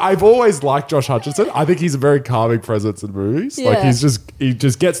separately, I've always liked Josh Hutcherson. I think he's a very calming presence in movies. Yeah. Like he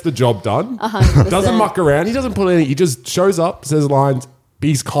just gets the job done. 100%. Doesn't muck around. He doesn't pull any. He just shows up, says lines.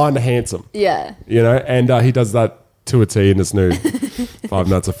 He's kind of handsome. Yeah. You know, and he does that to a T in this new Five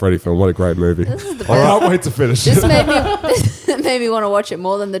Nights at Freddy film. What a great movie. I can't wait to finish This it. made me want to watch it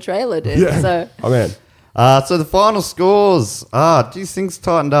more than the trailer did. Yeah. So Oh, man. So the final scores. These things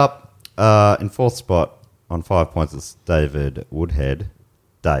tightened up in fourth spot on 5 points. It's David Woodhead.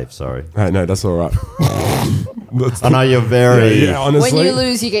 Dave, sorry. Hey, no, that's all right. I know you're very... Yeah, honestly. when you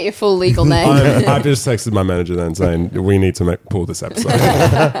lose, you get your full legal name. I've just texted my manager then saying, we need to pull this episode.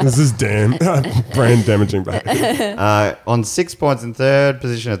 This is brand damaging behavior. On 6 points in third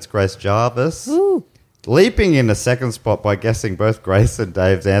position, it's Grace Jarvis. Ooh. Leaping in the second spot by guessing both Grace and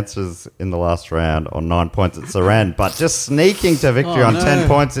Dave's answers in the last round on 9 points, it's Suren. But just sneaking to victory on 10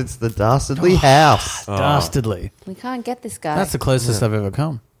 points, it's the Dastardly House. Dastardly. We can't get this guy. That's the closest I've ever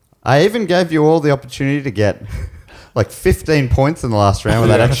come. I even gave you all the opportunity to get like 15 points in the last round with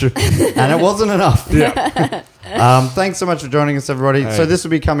that extra, and it wasn't enough. Yeah. Thanks so much for joining us, everybody. Hey. So this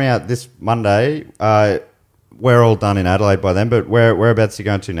will be coming out this Monday. We're all done in Adelaide by then, but whereabouts are you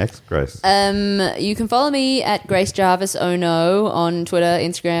going to next, Grace? You can follow me at Grace Jarvis on Twitter,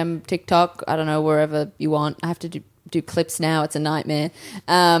 Instagram, TikTok. I don't know, wherever you want. I have to do clips now. It's a nightmare.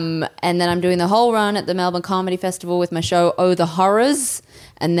 And then I'm doing the whole run at the Melbourne Comedy Festival with my show Oh the Horrors.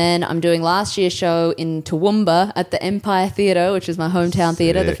 And then I'm doing last year's show in Toowoomba at the Empire Theatre, which is my hometown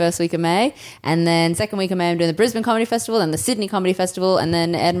theatre, the first week of May. And then second week of May, I'm doing the Brisbane Comedy Festival, then the Sydney Comedy Festival, and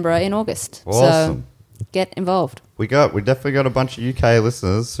then Edinburgh in August. Awesome. So get involved. We definitely got a bunch of UK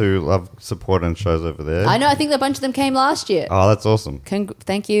listeners who love supporting shows over there. I know. I think a bunch of them came last year. Oh, that's awesome.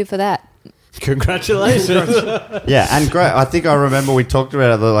 Thank you for that. Congratulations. Yeah, and great. I think I remember we talked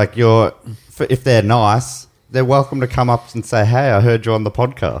about it. Like, if they're nice, they're welcome to come up and say, "Hey, I heard you on the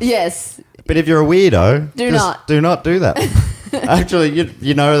podcast." Yes. But if you're a weirdo, Do not do that. Actually,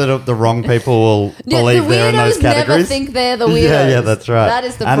 you know that the wrong people will believe the they're in those weirdos never categories. think they're the weirdos. Yeah, that's right. That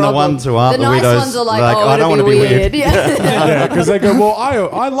is the and problem. And the ones who aren't the nice weirdos, ones are like, I don't want to be weird. Yeah. Yeah, because they go, well,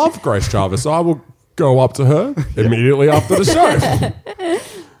 I love Grace Jarvis, so I will go up to her immediately after the show.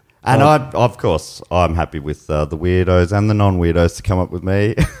 And of course, I'm happy with the weirdos and the non-weirdos to come up with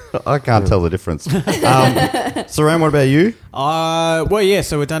me. I can't tell the difference. Suren, what about you? Well, yeah,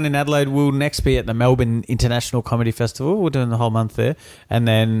 so we're done in Adelaide. We'll next be at the Melbourne International Comedy Festival. We're doing the whole month there. And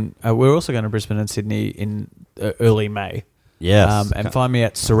then we're also going to Brisbane and Sydney in early May. Yes. And find me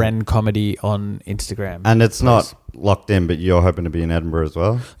at Suren Comedy on Instagram. And it's not locked in, but you're hoping to be in Edinburgh as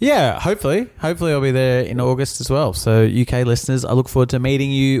well? Yeah, hopefully. Hopefully I'll be there in August as well. So UK listeners, I look forward to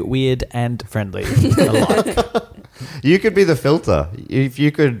meeting you, weird and friendly alike. You could be the filter. If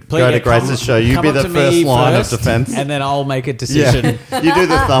you could go to Grace's show, you'd be the first line of defense. And then I'll make a decision. Yeah. You do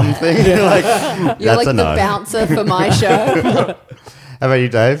the thumb thing. You're like, You're that's like a the no. bouncer for my show. How about you,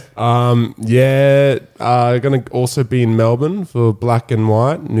 Dave? Going to also be in Melbourne for Black and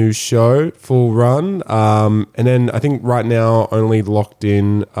White, new show, full run. And then I think right now only locked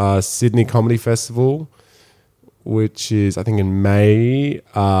in Sydney Comedy Festival, which is I think in May.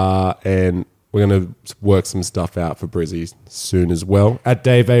 And we're going to work some stuff out for Brizzy soon as well. At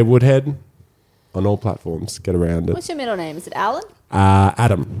Dave A. Woodhead on all platforms. Get around it. What's your middle name? Is it Alan?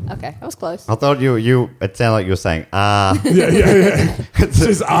 Adam. Okay, that was close. I thought it sounded like you were saying, Yeah. It's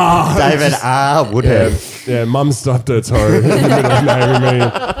just David Woodhead. Yeah, mum stuffed her toe in the middle of naming me.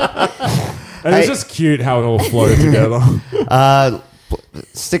 And it's just cute how it all flowed together.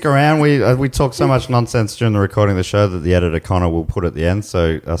 Stick around. We talk so much nonsense during the recording of the show that the editor Connor will put at the end.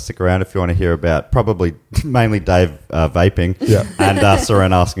 So stick around if you want to hear about probably mainly Dave vaping and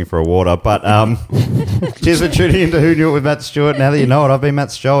Suren asking for a water. But cheers for tuning into Who Knew It with Matt Stewart. Now that you know it, I've been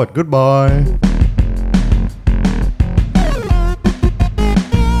Matt Stewart. Goodbye.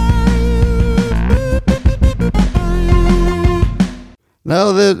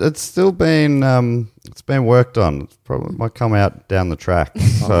 No, it's still been it's been worked on. It probably might come out down the track.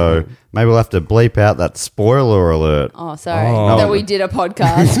 So maybe we'll have to bleep out that spoiler alert. Oh, sorry. That we did a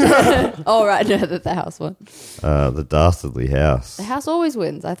podcast. Oh, right. No, that the house won. The Dastardly House. The house always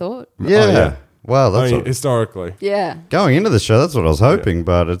wins, I thought. Yeah. Well, that's historically. Yeah. going into the show. That's what I was hoping,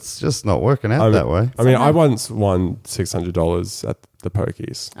 but it's just not working out that way. I mean, I once won $600 at the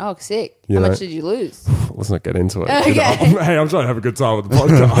pokies. Oh, sick. You How know? much did you lose? Let's not get into it. Okay. Hey, I'm trying to have a good time with the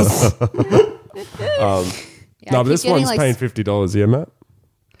podcast. No, but this one's paying $50. Yeah, Matt?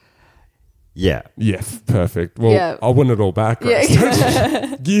 Yeah. Yeah, perfect. Well, Yeah. I'll win it all back. Grace.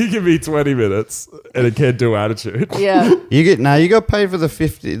 Yeah. You give me 20 minutes and a can-do attitude. Yeah. You got paid for the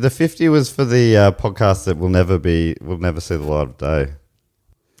 50. The 50 was for the podcast that will never see the light of day.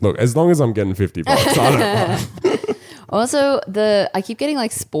 Look, as long as I'm getting $50, I don't mind. Also, I keep getting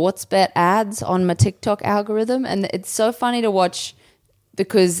like sports bet ads on my TikTok algorithm, and it's so funny to watch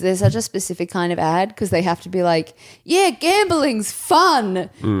because there's such a specific kind of ad because they have to be like, yeah, gambling's fun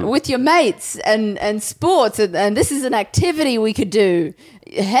with your mates and sports and this is an activity we could do.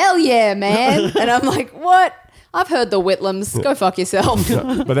 Hell yeah, man. And I'm like, what? I've heard the Whitlams. Go fuck yourself.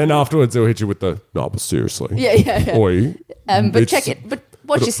 But then afterwards, they'll hit you with the, no, but seriously. Yeah. Oi. But check it. But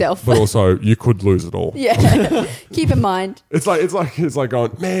watch yourself. But also, you could lose it all. Yeah. Keep in mind. It's like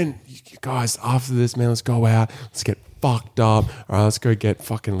going, man, you guys, after this, man, let's go out. Let's get fucked up. All right, let's get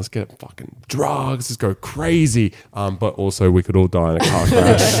fucking drugs. Let's go crazy. But also, we could all die in a car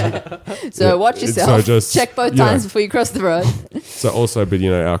crash. So watch yourself. So just, check both times before you cross the road. So also, but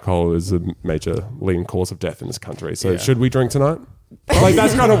alcohol is a major leading cause of death in this country. So should we drink tonight? Like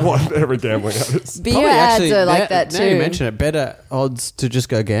that's kind of what every gambling ad is. Beer ads are like that too. Now you mention it, better odds to just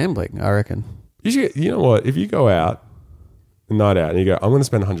go gambling, I reckon. You know what? If you go out a night out and you go, I'm going to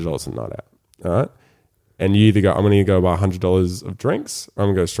spend $100 a night out, all right? And you either go, I'm going to go buy $100 of drinks, or I'm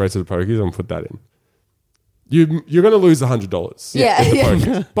going to go straight to the pokies and put that in. You're going to lose $100. Yeah. At the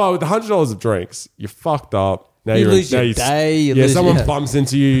pokies. But with $100 of drinks, you're fucked up. Now You you're lose your day. Someone bumps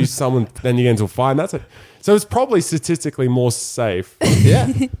into you. Then you get into a fight. And that's it. So it's probably statistically more safe.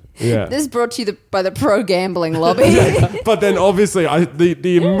 Yeah. Yeah. This is brought to you by the pro gambling lobby. But then obviously,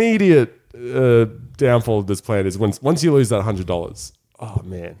 the immediate downfall of this plan is once you lose that $100. Oh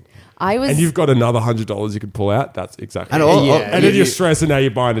man. And you've got another $100 you could pull out. That's exactly and then you're stressed, and now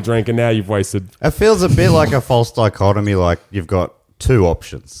you're buying a drink, and now you've wasted. It feels a bit like a false dichotomy. Like you've got two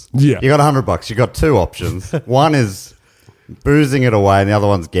options. Yeah, you got $100. You got two options. One is boozing it away, and the other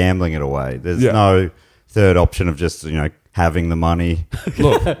one's gambling it away. There's no third option of just having the money,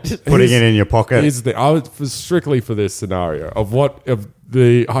 putting it in your pocket. Here's the thing. I was strictly for this scenario of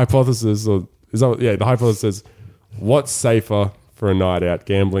the hypothesis, or the hypothesis is what's safer for a night out,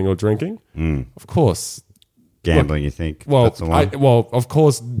 gambling or drinking? Of course, gambling, you think? Well, That's the one? of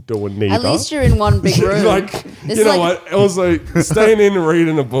course, doing neither. At least you're in one big room. Like, It's you know like- what? Also, staying in and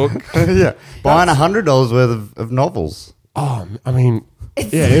reading a book. Yeah. Buying $100 worth of novels. Oh, I mean,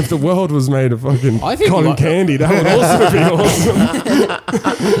 yeah, if the world was made of fucking I think cotton like- candy, that would also be awesome.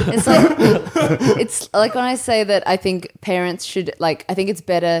 It's like when I say that I think parents should, like, I think it's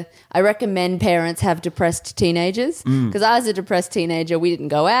better. I recommend parents have depressed teenagers because I was a depressed teenager. We didn't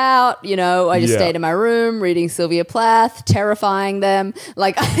go out, you know. I just Yeah. stayed in my room reading Sylvia Plath, terrifying them.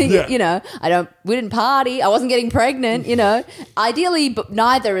 Like, Yeah. you know, we didn't party. I wasn't getting pregnant, you know. Ideally, but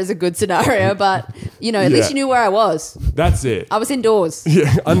neither is a good scenario. But, you know, at least you knew where I was. That's it. I was indoors.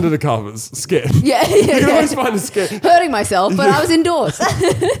 Yeah, under the covers, scared. Yeah, You can yeah. always find a scared. Hurting myself, but I was indoors.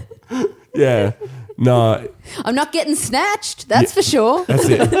 Yeah, no, I'm not getting snatched. That's for sure. that's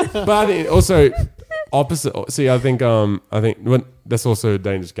it. But I think also opposite. See, I think that's also a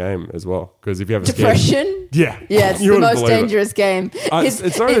dangerous game as well because if you have a Depression. yeah, Yeah, it's you the wouldn't most believe it. dangerous game. It's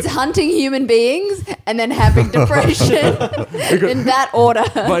It's, only- it's hunting human beings and then having depression in that order.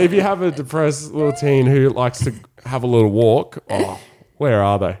 But if you have a depressed little teen who likes to have a little walk, where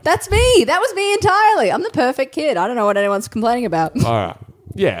are they? That's me. That was me entirely. I'm the perfect kid. I don't know what anyone's complaining about. All right.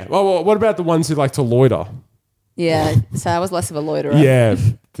 Yeah. Well, what about the ones who like to loiter? Yeah, so I was less of a loiterer. Yeah.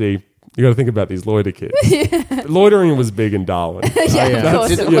 See, you got to think about these loiter kids. Loitering was big in Darwin. Yeah, of course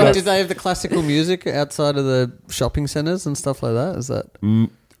Did, it was. did they have the classical music outside of the shopping centres and stuff like that? Is that Was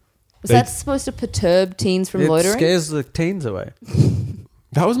that supposed to perturb teens from it loitering? scares the teens away?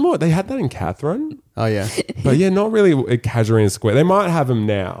 That was more. They had that in Catherine, Oh yeah, but yeah, not really at Casuarina Square. They might have them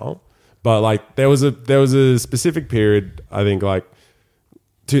now, but like there was a specific period. I think like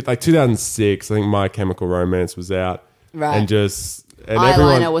 2006. I think My Chemical Romance was out, Right. and Eyeliner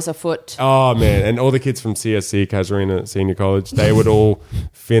everyone was afoot. Oh man, and all the kids from CSC, Casuarina Senior College, they would all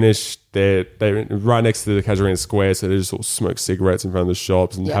finish they right next to the Casuarina Square, so they just all smoke cigarettes in front of the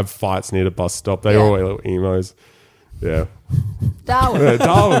shops and Yeah. have fights near the bus stop. They Yeah. were all little emos. Yeah. Darwin. Yeah,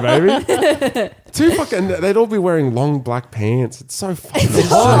 Darwin, baby. They'd all be wearing long black pants. It's so fucking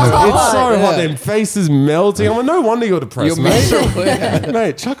hot. It's so hot. Them faces melting. I'm like, no wonder you're depressed, You're mate. miserable.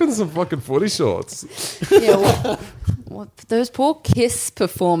 Mate, chuck on some fucking footy shorts. Yeah, what, those poor Kiss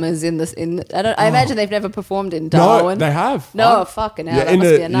performers in this. I imagine they've never performed in Darwin. No, they have. No, fucking hell. That must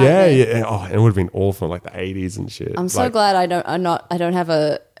be a nightmare. yeah. Oh, it would have been awful in like the 80s and shit. I'm so glad I don't have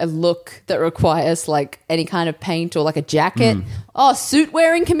a look that requires like any kind of paint or like a jacket. Oh, suit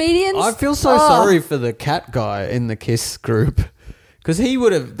wearing comedians. I feel so sorry for the cat guy in the Kiss group because they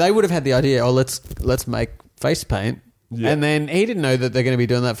would have had the idea. Oh, let's make face paint. Yeah. And then he didn't know that they're going to be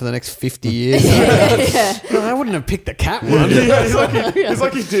doing that for the next 50 years. yeah. No, I wouldn't have picked the cat one. Yeah, it's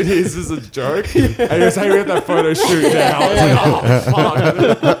like he did his as a joke. And he was hey, we had that photo shoot now. I was like, oh,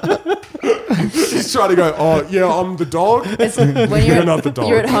 fuck. He's trying to go, oh, yeah, I'm the dog. It's when You're not the dog.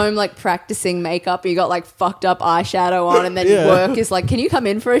 You're at home like practicing makeup. You got like fucked up eyeshadow on, and then work is like, can you come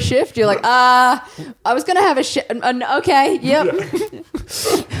in for a shift? You're like, I was gonna have a shift. Okay, yep.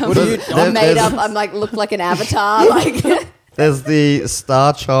 What do you? I'm made up. I'm like look like an avatar. Like There's the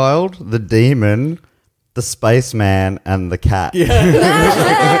Star Child, the Demon, the Spaceman, and the Cat.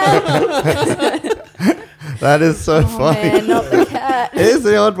 That is so funny. man, not the cat. Here's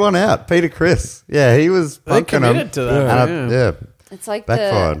the odd one out, Peter Criss. Yeah, he was They punking him. committed to that. And Yeah. It's like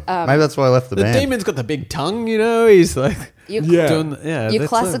backfired. the Maybe that's why I left the The band. demon's got the big tongue, you know. He's like your, Yeah. doing. Yeah, your that's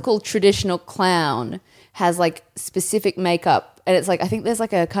classical traditional clown has like specific makeup, and it's like I think there's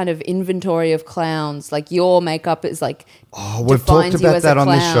like a kind of inventory of clowns. Like your makeup is like We've defines talked you about as a that on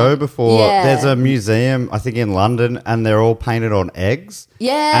this clown. show before. Yeah. There's a museum, I think, in London, and they're all painted on eggs.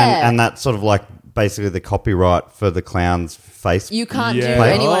 Yeah. And that's sort of like basically the copyright for the clown's face. You can't do Yeah.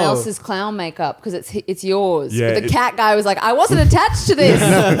 anyone Oh. else's clown makeup because it's yours. Yeah, but the cat guy was like, I wasn't attached to this.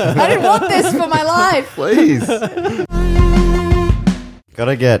 I didn't want this for my life. Please.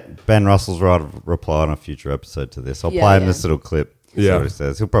 Gotta get Ben Russell's right of reply on a future episode to this. I'll Yeah, play him yeah. this little clip. See Yeah. what he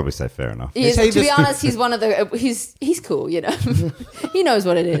says. He'll probably say fair enough. He is, he to be just- honest, he's one of the he's cool, you know. He knows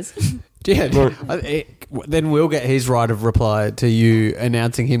what it is. Yeah. Then we'll get his right of reply to you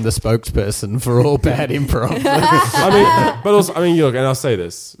announcing him the spokesperson for all bad improv. I mean, but also, I mean, look, and I'll say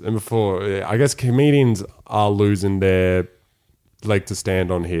this, and before, I guess comedians are losing their leg to stand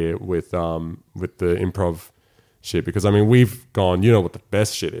on here with the improv shit because I mean, we've gone, you know what the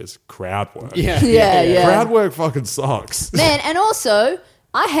best shit is? Crowd work. Yeah. Crowd work fucking sucks. Man, and also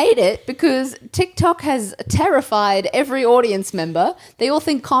I hate it because TikTok has terrified every audience member. They all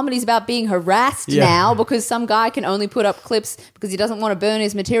think comedy's about being harassed now because some guy can only put up clips because he doesn't want to burn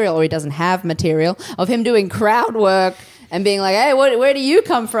his material or he doesn't have material of him doing crowd work and being like, hey, where do you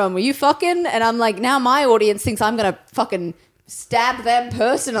come from? Were you fucking? And I'm like, now my audience thinks I'm going to fucking stab them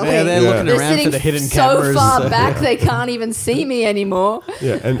personally. Yeah, they're looking They're around for sitting the hidden so cameras. far back they can't even see me anymore.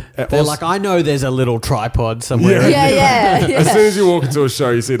 Yeah, and They're also- like, I know there's a little tripod somewhere. Yeah. as soon as you walk into a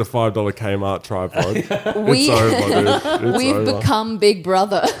show, you see the $5 Kmart tripod. It's over, dude. We've over. become Big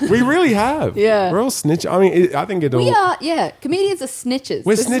Brother. We really have. Yeah. We're all snitch. I mean, I think it all. We are, comedians are snitches.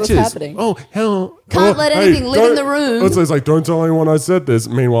 We're This snitches. is what's happening. Oh, hell. Can't let anything live in the room. Also, it's like, don't tell anyone I said this.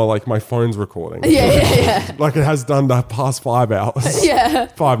 Meanwhile, like, my phone's recording. Yeah. Like, it has done the past 5 hours. Yeah.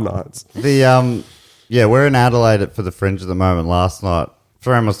 5 nights. We're in Adelaide for the Fringe at the moment. Last night,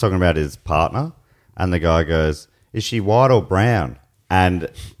 Suren was talking about his partner, and the guy goes, "Is she white or brown?" And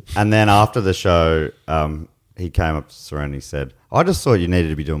then after the show, he came up to Suren and he said, "I just thought you needed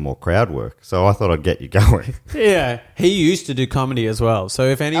to be doing more crowd work, so I thought I'd get you going." Yeah, he used to do comedy as well. So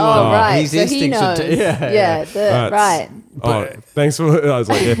if anyone, Oh, right. his So he instincts knows. would Right. Oh, thanks for. I was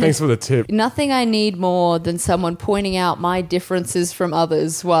like, yeah, thanks for the tip. Nothing I need more than someone pointing out my differences from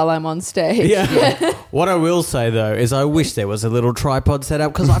others while I'm on stage. Yeah. What I will say though is, I wish there was a little tripod set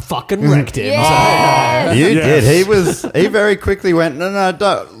up because I fucking wrecked him. Yes. You Yes. did. He very quickly went, no,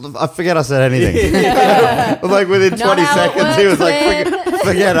 don't. I forget I said anything. Like within Not 20 how it seconds, he was works, like, man.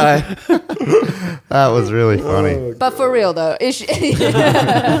 forget I. That was really funny. But for real though,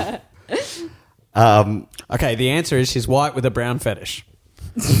 Okay, the answer is she's white with a brown fetish.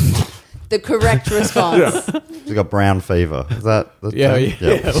 the correct response. She got brown fever. Is that? The Yeah, term?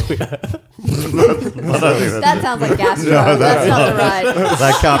 yeah. That sounds like gastro. That's not the right.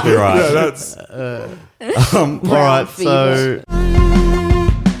 That can't be right. That's All right, so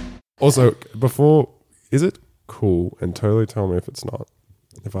also before. Is it cool? And totally tell me if it's not.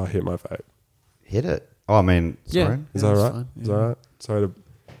 If I hit my vape, hit it. Oh, I mean, sorry. is that right? Is that right?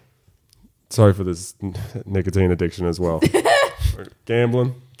 Sorry for this nicotine addiction as well.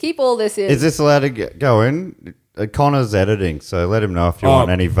 Gambling. Keep all this in. Is this allowed to go in? Connor's editing, so let him know if you want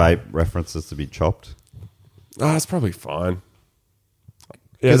any vape references to be chopped. It's probably fine.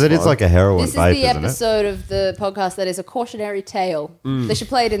 Because it is like a heroin This is vape, the isn't it? episode of the podcast that is a cautionary tale. They should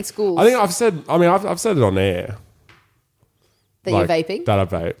play it in schools. I think I've said. I mean, I've said it on air. that Like, you're vaping. That I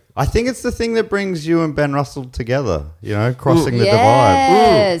vape. I think it's the thing that brings you and Ben Russell together, you know, crossing the divide.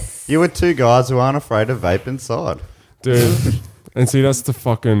 Yes. You were two guys who aren't afraid to vape inside. Dude. And see, that's the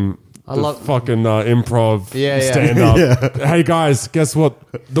fucking improv stand up. Hey guys, guess what?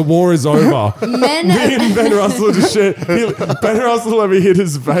 The war is over. Men Me and Ben Russell just shit. Ben Russell let me hit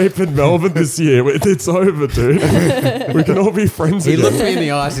his vape in Melbourne this year. It's over, dude. We can all be friends He again. looked me in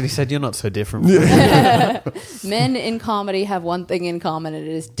the eyes and he said, "You're not so different." Men in comedy have one thing in common, and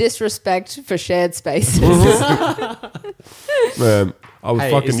it is disrespect for shared spaces. Man, I was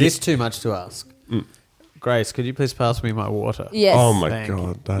Hey, fucking. is this too much to ask? Grace, could you please pass me my water? Yes. Oh my Thank you.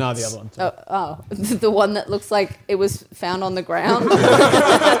 god. No, the other one. Oh, the one that looks like it was found on the ground.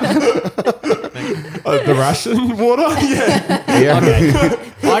 The ration water? Yeah.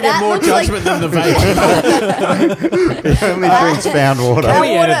 I get That more looks like- judgment than the vape. He only drinks found water. Can we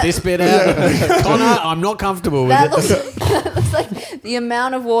water- edit this bit out? Connor, I'm not comfortable with that, it. looks like the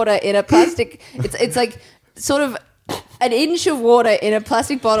amount of water in a plastic. It's like sort of an inch of water in a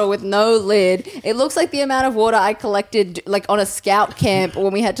plastic bottle with no lid. It looks like the amount of water I collected like on a scout camp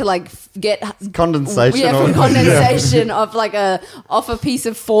when we had to like get Condensation. Yeah, or- condensation of like off a piece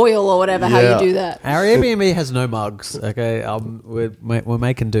of foil or whatever. How Yeah. you do that? Our Airbnb has no mugs. Okay, we're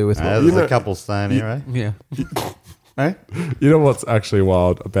making do with what. There's a couple staying here, eh? Yeah. Eh? You know what's actually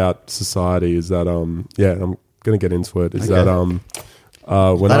wild about society is that I'm gonna get into it. Is that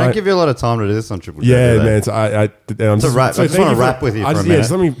when They I don't give you a lot of time to do this on Triple J. yeah, do they? man. So I'm It's a rap. I just thank want to you rap with you for a just minute.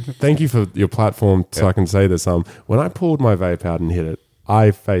 let me thank you for your platform so I can say this. When I pulled my vape out and hit it,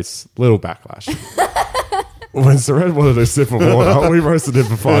 I faced little backlash. When Suren wanted a sip of water, we roasted him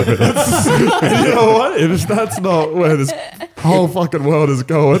for 5 minutes. And you know what? If that's not where this whole fucking world is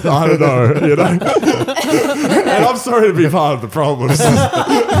going, I don't know, you know? And I'm sorry to be part of the problem.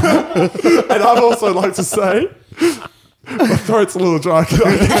 And I'd also like to say, my throat's a little dry. Can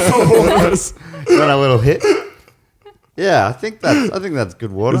I get some water? You want a little hit? Yeah, I think that's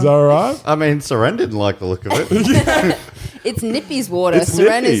good water. Is that all right? I mean, Suren didn't like the look of it. It's Nippy's water. It's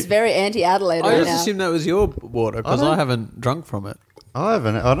Suren Nippy. is very anti-Adelaide I right just now. assumed that was your water because I haven't drunk from it. I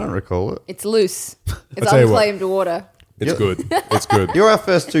don't recall it. It's loose. It's tell you what. unclaimed water. It's good. It's good. You're our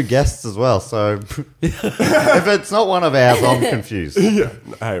first two guests as well, so if it's not one of ours, I'm confused. Yeah.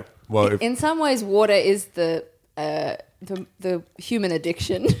 Hey, well, if, In some ways, water is the human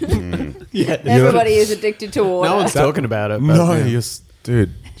addiction. Yeah. Everybody is addicted to water. No one's talking about it. But no, yeah.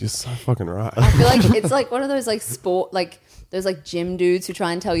 dude, You're so fucking right. I feel like it's like one of those like sport, like those like gym dudes who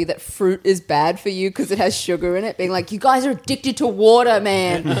try and tell you that fruit is bad for you because it has sugar in it. Being like, you guys are addicted to water,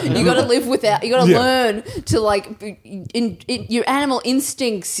 man. You got to live without. You got to learn to like in your animal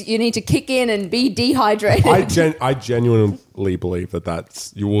instincts. You need to kick in and be dehydrated. I genuinely believe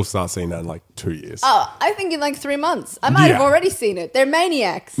that you will start seeing that in like 2 years. Oh, I think in like 3 months. I might have already seen it. They're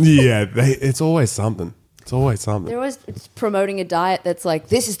maniacs. Yeah, it's always something. It's always something. They're always promoting a diet that's like,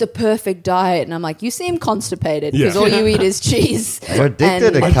 this is the perfect diet. And I'm like, you seem constipated because all you eat is cheese. We're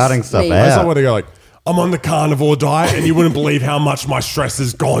addicted to cutting stuff meat. I just out. want to go like, I'm on the carnivore diet and you wouldn't believe how much my stress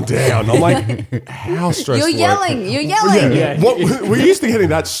has gone down. I'm like, how stressful? You're yelling. We're used to getting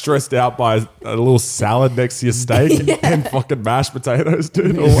that stressed out by a little salad next to your steak and fucking mashed potatoes,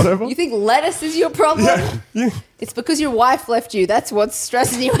 dude, or whatever. You think lettuce is your problem? Yeah. It's because your wife left you. That's what's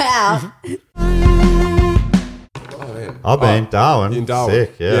stressing you out. I've been Darwin. In Darwin.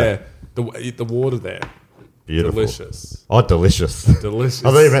 Sick, yeah. The water there. Beautiful. Delicious. Oh, delicious. Delicious.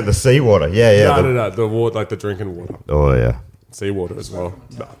 I thought you meant the seawater. Yeah. No. The water, like the drinking water. Oh, yeah. Seawater as well.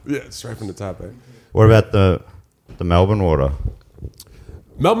 No, yeah, straight from the tap, eh? What about the Melbourne water?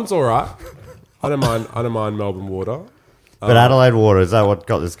 Melbourne's all right. I don't mind Melbourne water. But Adelaide water, is that what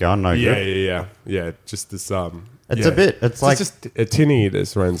got this going? No Yeah, good? yeah. Just this. It's a bit. It's like just a tinny,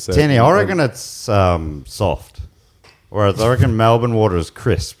 as Ren said. tinny. I reckon it's soft, whereas I reckon Melbourne water is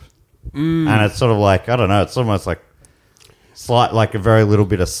crisp, and it's sort of like, I don't know. It's almost like slight, like a very little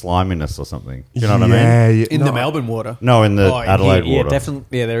bit of sliminess or something. Do you know what I mean? Yeah. In the Melbourne water. No, in the Adelaide yeah, water.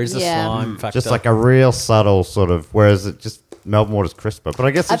 definitely. Yeah, there is a Yeah. slime factor. Just like a real subtle sort of. Whereas it just Melbourne water's crisper, but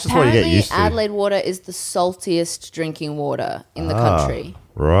I guess it's just what you get used to. Adelaide water is the saltiest drinking water in the country.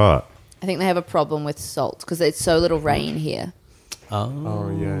 Right. I think they have a problem with salt because there's so little rain here. Oh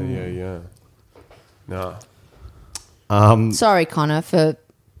yeah. No. Sorry, Connor, for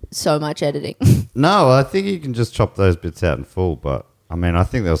so much editing. No, I think you can just chop those bits out in full, but I mean, I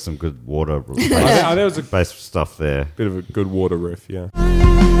think there was some good water There was a based stuff there. bit of a good water riff, yeah.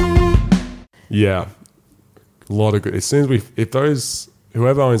 Yeah. A lot of good. As soon as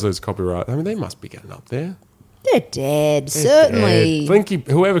whoever owns those copyright, I mean, they must be getting up there. They're dead, certainly.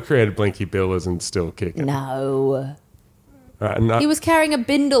 Whoever created Blinky Bill isn't still kicking. No. Right, and He was carrying a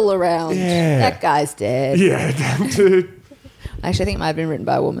bindle around. Yeah. That guy's dead. yeah, dude. Actually, I think it might have been written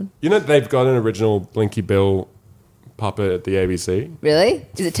by a woman. You know they've got an original Blinky Bill puppet at the ABC. Really?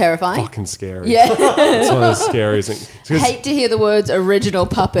 Is it terrifying? Fucking scary. Yeah. It's one of the scariest things. 'Cause- Hate to hear the words original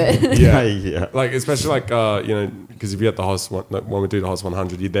puppet. Yeah, Yeah. Like especially like because if you at the host when we do the host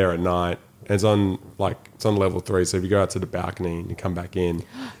 100, you're there at night. And it's on level 3. So if you go out to the balcony and you come back in,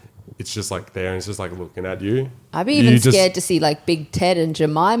 it's just like there and it's just like looking at you. I'd be even scared to see like Big Ted and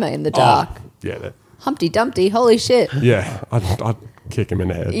Jemima in the dark. Yeah, Humpty Dumpty, holy shit. yeah. I'd kick him in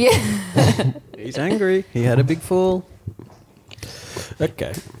the head. Yeah. He's angry. He had a big fall.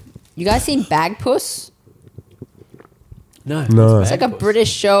 Okay. You guys seen Bagpuss? No. It's like a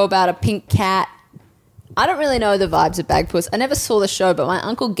British show about a pink cat. I don't really know the vibes of Bagpuss. I never saw the show, but my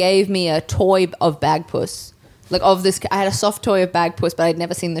uncle gave me a toy of Bagpuss. Like of this, I had a soft toy of Bagpuss, but I'd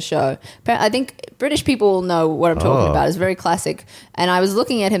never seen the show. I think British people will know what I'm talking about. It's very classic. And I was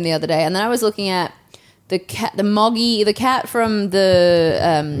looking at him the other day, and then I was looking at the cat, the cat from the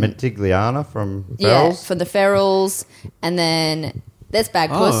Mentigliana from Ferals? yeah, from the Ferals, and then there's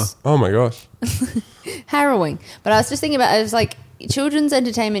Bagpuss. Oh my gosh. Harrowing. But I was just thinking about it was like children's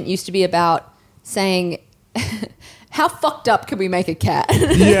entertainment used to be about saying how fucked up can we make a cat?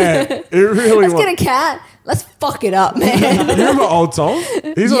 Yeah, it really Let's was. get a cat. Let's fuck it up, man. You remember Old Tom?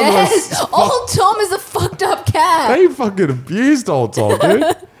 He's one of Yes, those. old Tom is a fucked up cat. They fucking abused Old Tom,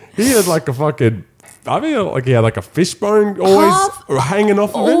 dude. He had like a fucking. I mean, like he had like a fishbone always hanging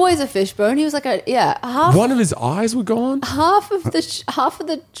off of him. Always a fishbone. He was like half. One of his eyes were gone. Half of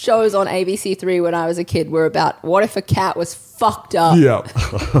the shows on ABC3 when I was a kid were about what if a cat was fucked up. Yeah.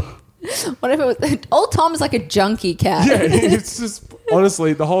 What if it was old Tom is like a junkie cat. Yeah, it's just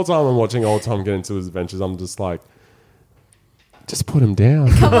honestly the whole time I'm watching Old Tom get into his adventures, I'm just like, just put him down.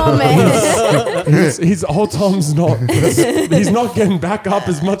 Come on, man. He's Old Tom's not. He's not getting back up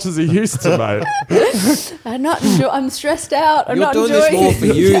as much as he used to, mate. I'm stressed out. I'm You're not doing enjoying this more for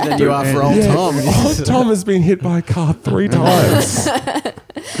you than you are for old Tom. Old Tom has been hit by a car 3 times.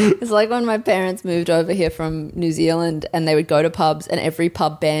 It's like when my parents moved over here from New Zealand and they would go to pubs and every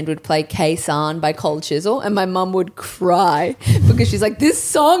pub band would play K-San by Cold Chisel and my mum would cry because she's like, this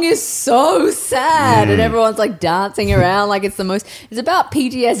song is so sad. And everyone's like dancing around like it's about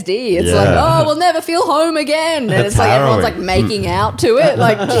PTSD. It's like, oh, we'll never feel home again. And it's like everyone's like making out to it.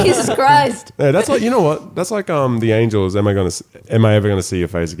 Like, Jesus Christ. Yeah, that's like, you know what? That's like the Angels. Am I ever going to see your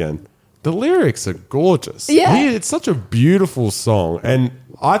face again? The lyrics are gorgeous. Yeah. It's such a beautiful song. And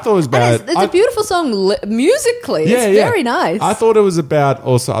I thought it was about... It's a beautiful song musically. It's very nice. I thought it was about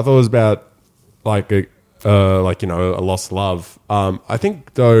like a lost love. I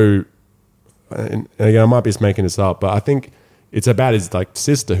think though, and again, I might be just making this up, but I think it's about his like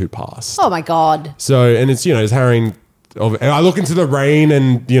sister who passed. Oh my God. So, and it's, it's harrowing. And I look into the rain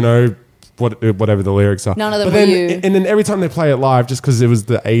and, whatever the lyrics are. None of them but then, were you. And then every time they play it live, just because it was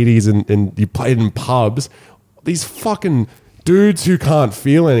the 80s and you played in pubs, these fucking dudes who can't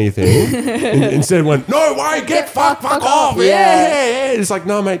feel anything instead went, no way, get fuck off. Yeah. It's like,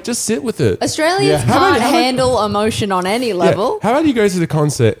 no, mate, just sit with it. Australians can't handle emotion on any level. How about you go to the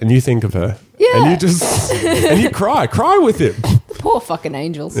concert and you think of her? Yeah. And you just, and you cry with it. The poor fucking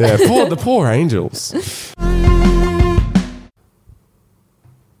Angels. Yeah, the poor Angels.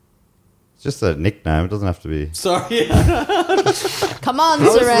 Just a nickname. It doesn't have to be. Sorry. Come on, I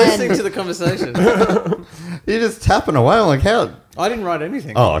was listening Suren. to the conversation. You're just tapping away. I'm like, how? I didn't write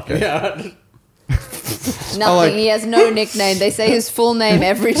anything. Oh, okay. Yeah. Nothing. He has no nickname. They say his full name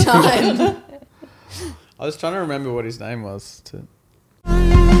every time. I was trying to remember what his name was.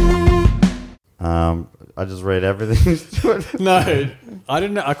 I just read everything. No, I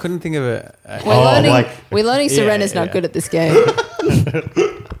didn't know. I couldn't think of it. We're learning Suren is not good at this game.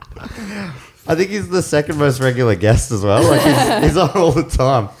 I think he's the second most regular guest as well. Like he's on all the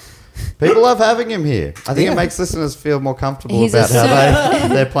time. People love having him here. I think it makes listeners feel more comfortable about how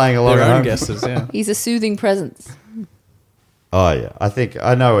they're playing along Their at own home. guesses, yeah. He's a soothing presence. Oh, yeah.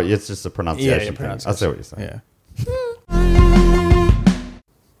 I know it's just a pronunciation thing. pronunciation. I see what you're saying. Yeah.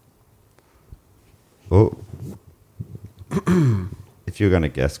 Oh. If you're going to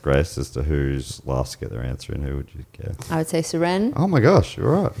guess, Grace, as to who's last to get their answer in, who would you guess? I would say Suren. Oh, my gosh.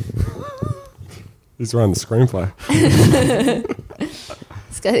 You're right. He's writing the screenplay.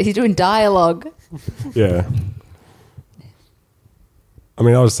 He's doing dialogue. Yeah. I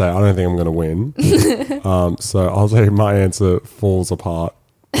mean, I'll just say I don't think I'm going to win. So I'll say my answer falls apart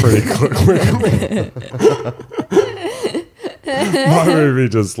pretty quickly. My movie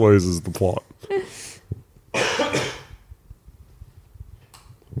just loses the plot.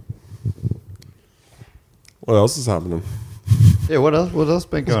 What else is happening? Yeah, what else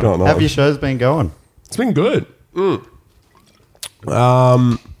been going going on? on? Have your shows been going? It's been good.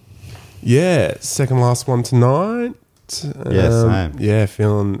 Yeah, second last one tonight. Same. Yeah,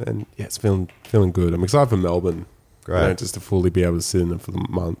 it's feeling good. I'm excited for Melbourne. Great. Just to fully be able to sit in it for the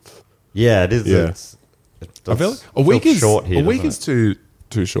month. Yeah, it is. Yeah. I feel like a week is short here. A week is too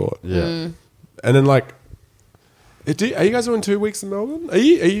short. Yeah. And then like, are you guys doing 2 weeks in Melbourne?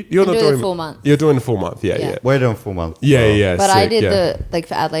 You're not doing the full month. You're doing the full month. Yeah. We're doing full month. Yeah. But sick, I did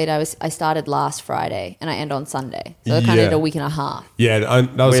for Adelaide. I started last Friday and I end on Sunday, so I kind of did a week and a half. Yeah,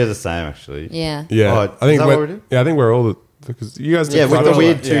 that was, We're the same actually. Yeah. Yeah, Oh, I think is that what we do? Yeah, I think we're all because you guys. Yeah, with the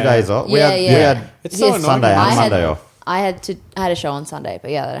weird 2 days off. We had It's so annoying. Sunday and Monday off. I had a show on Sunday,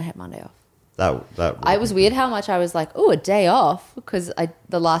 but then I had Monday off. That I was weird how much I was like, oh, a day off, because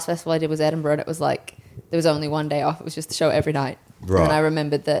the last festival I did was Edinburgh, and it was like there was only one day off. It was just the show every night. Right. And I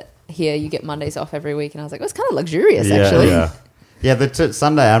remembered that here you get Mondays off every week, and I was like, it was kind of luxurious actually. Yeah, the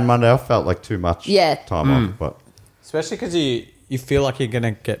Sunday and Monday off felt like too much time off, but Especially because you feel like you're going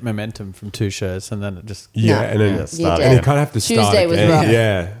to get momentum from 2 shows and then it just... No. and then You did. and you kind of have to start Tuesday was again. rough.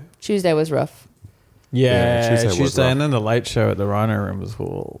 Yeah. Tuesday was rough. Yeah, Tuesday was Tuesday rough. and then the late show at the Rhino Room was...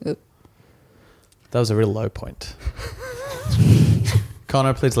 Yep. That was a real low point.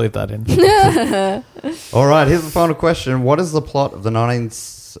 Connor, please leave that in. all right, here's the final question. What is the plot of the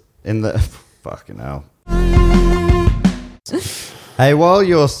 19s in the... Fucking hell. Hey, while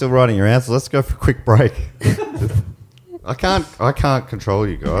you're still writing your answer, let's go for a quick break. I can't control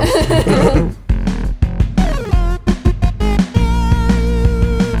you guys.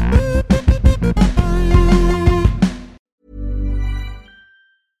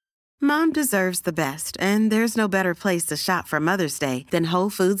 Mom deserves deserves the best, and there's no better place to shop for Mother's Day than Whole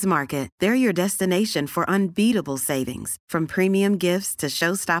Foods Market. They're your destination for unbeatable savings, from premium gifts to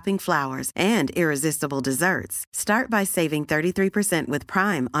show-stopping flowers and irresistible desserts. Start by saving 33% with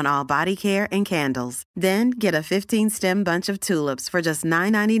Prime on all body care and candles. Then get a 15-stem bunch of tulips for just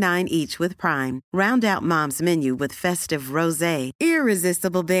 $9.99 each with Prime. Round out Mom's menu with festive rosé,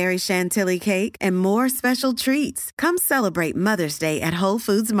 irresistible berry chantilly cake, and more special treats. Come celebrate Mother's Day at Whole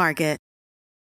Foods Market.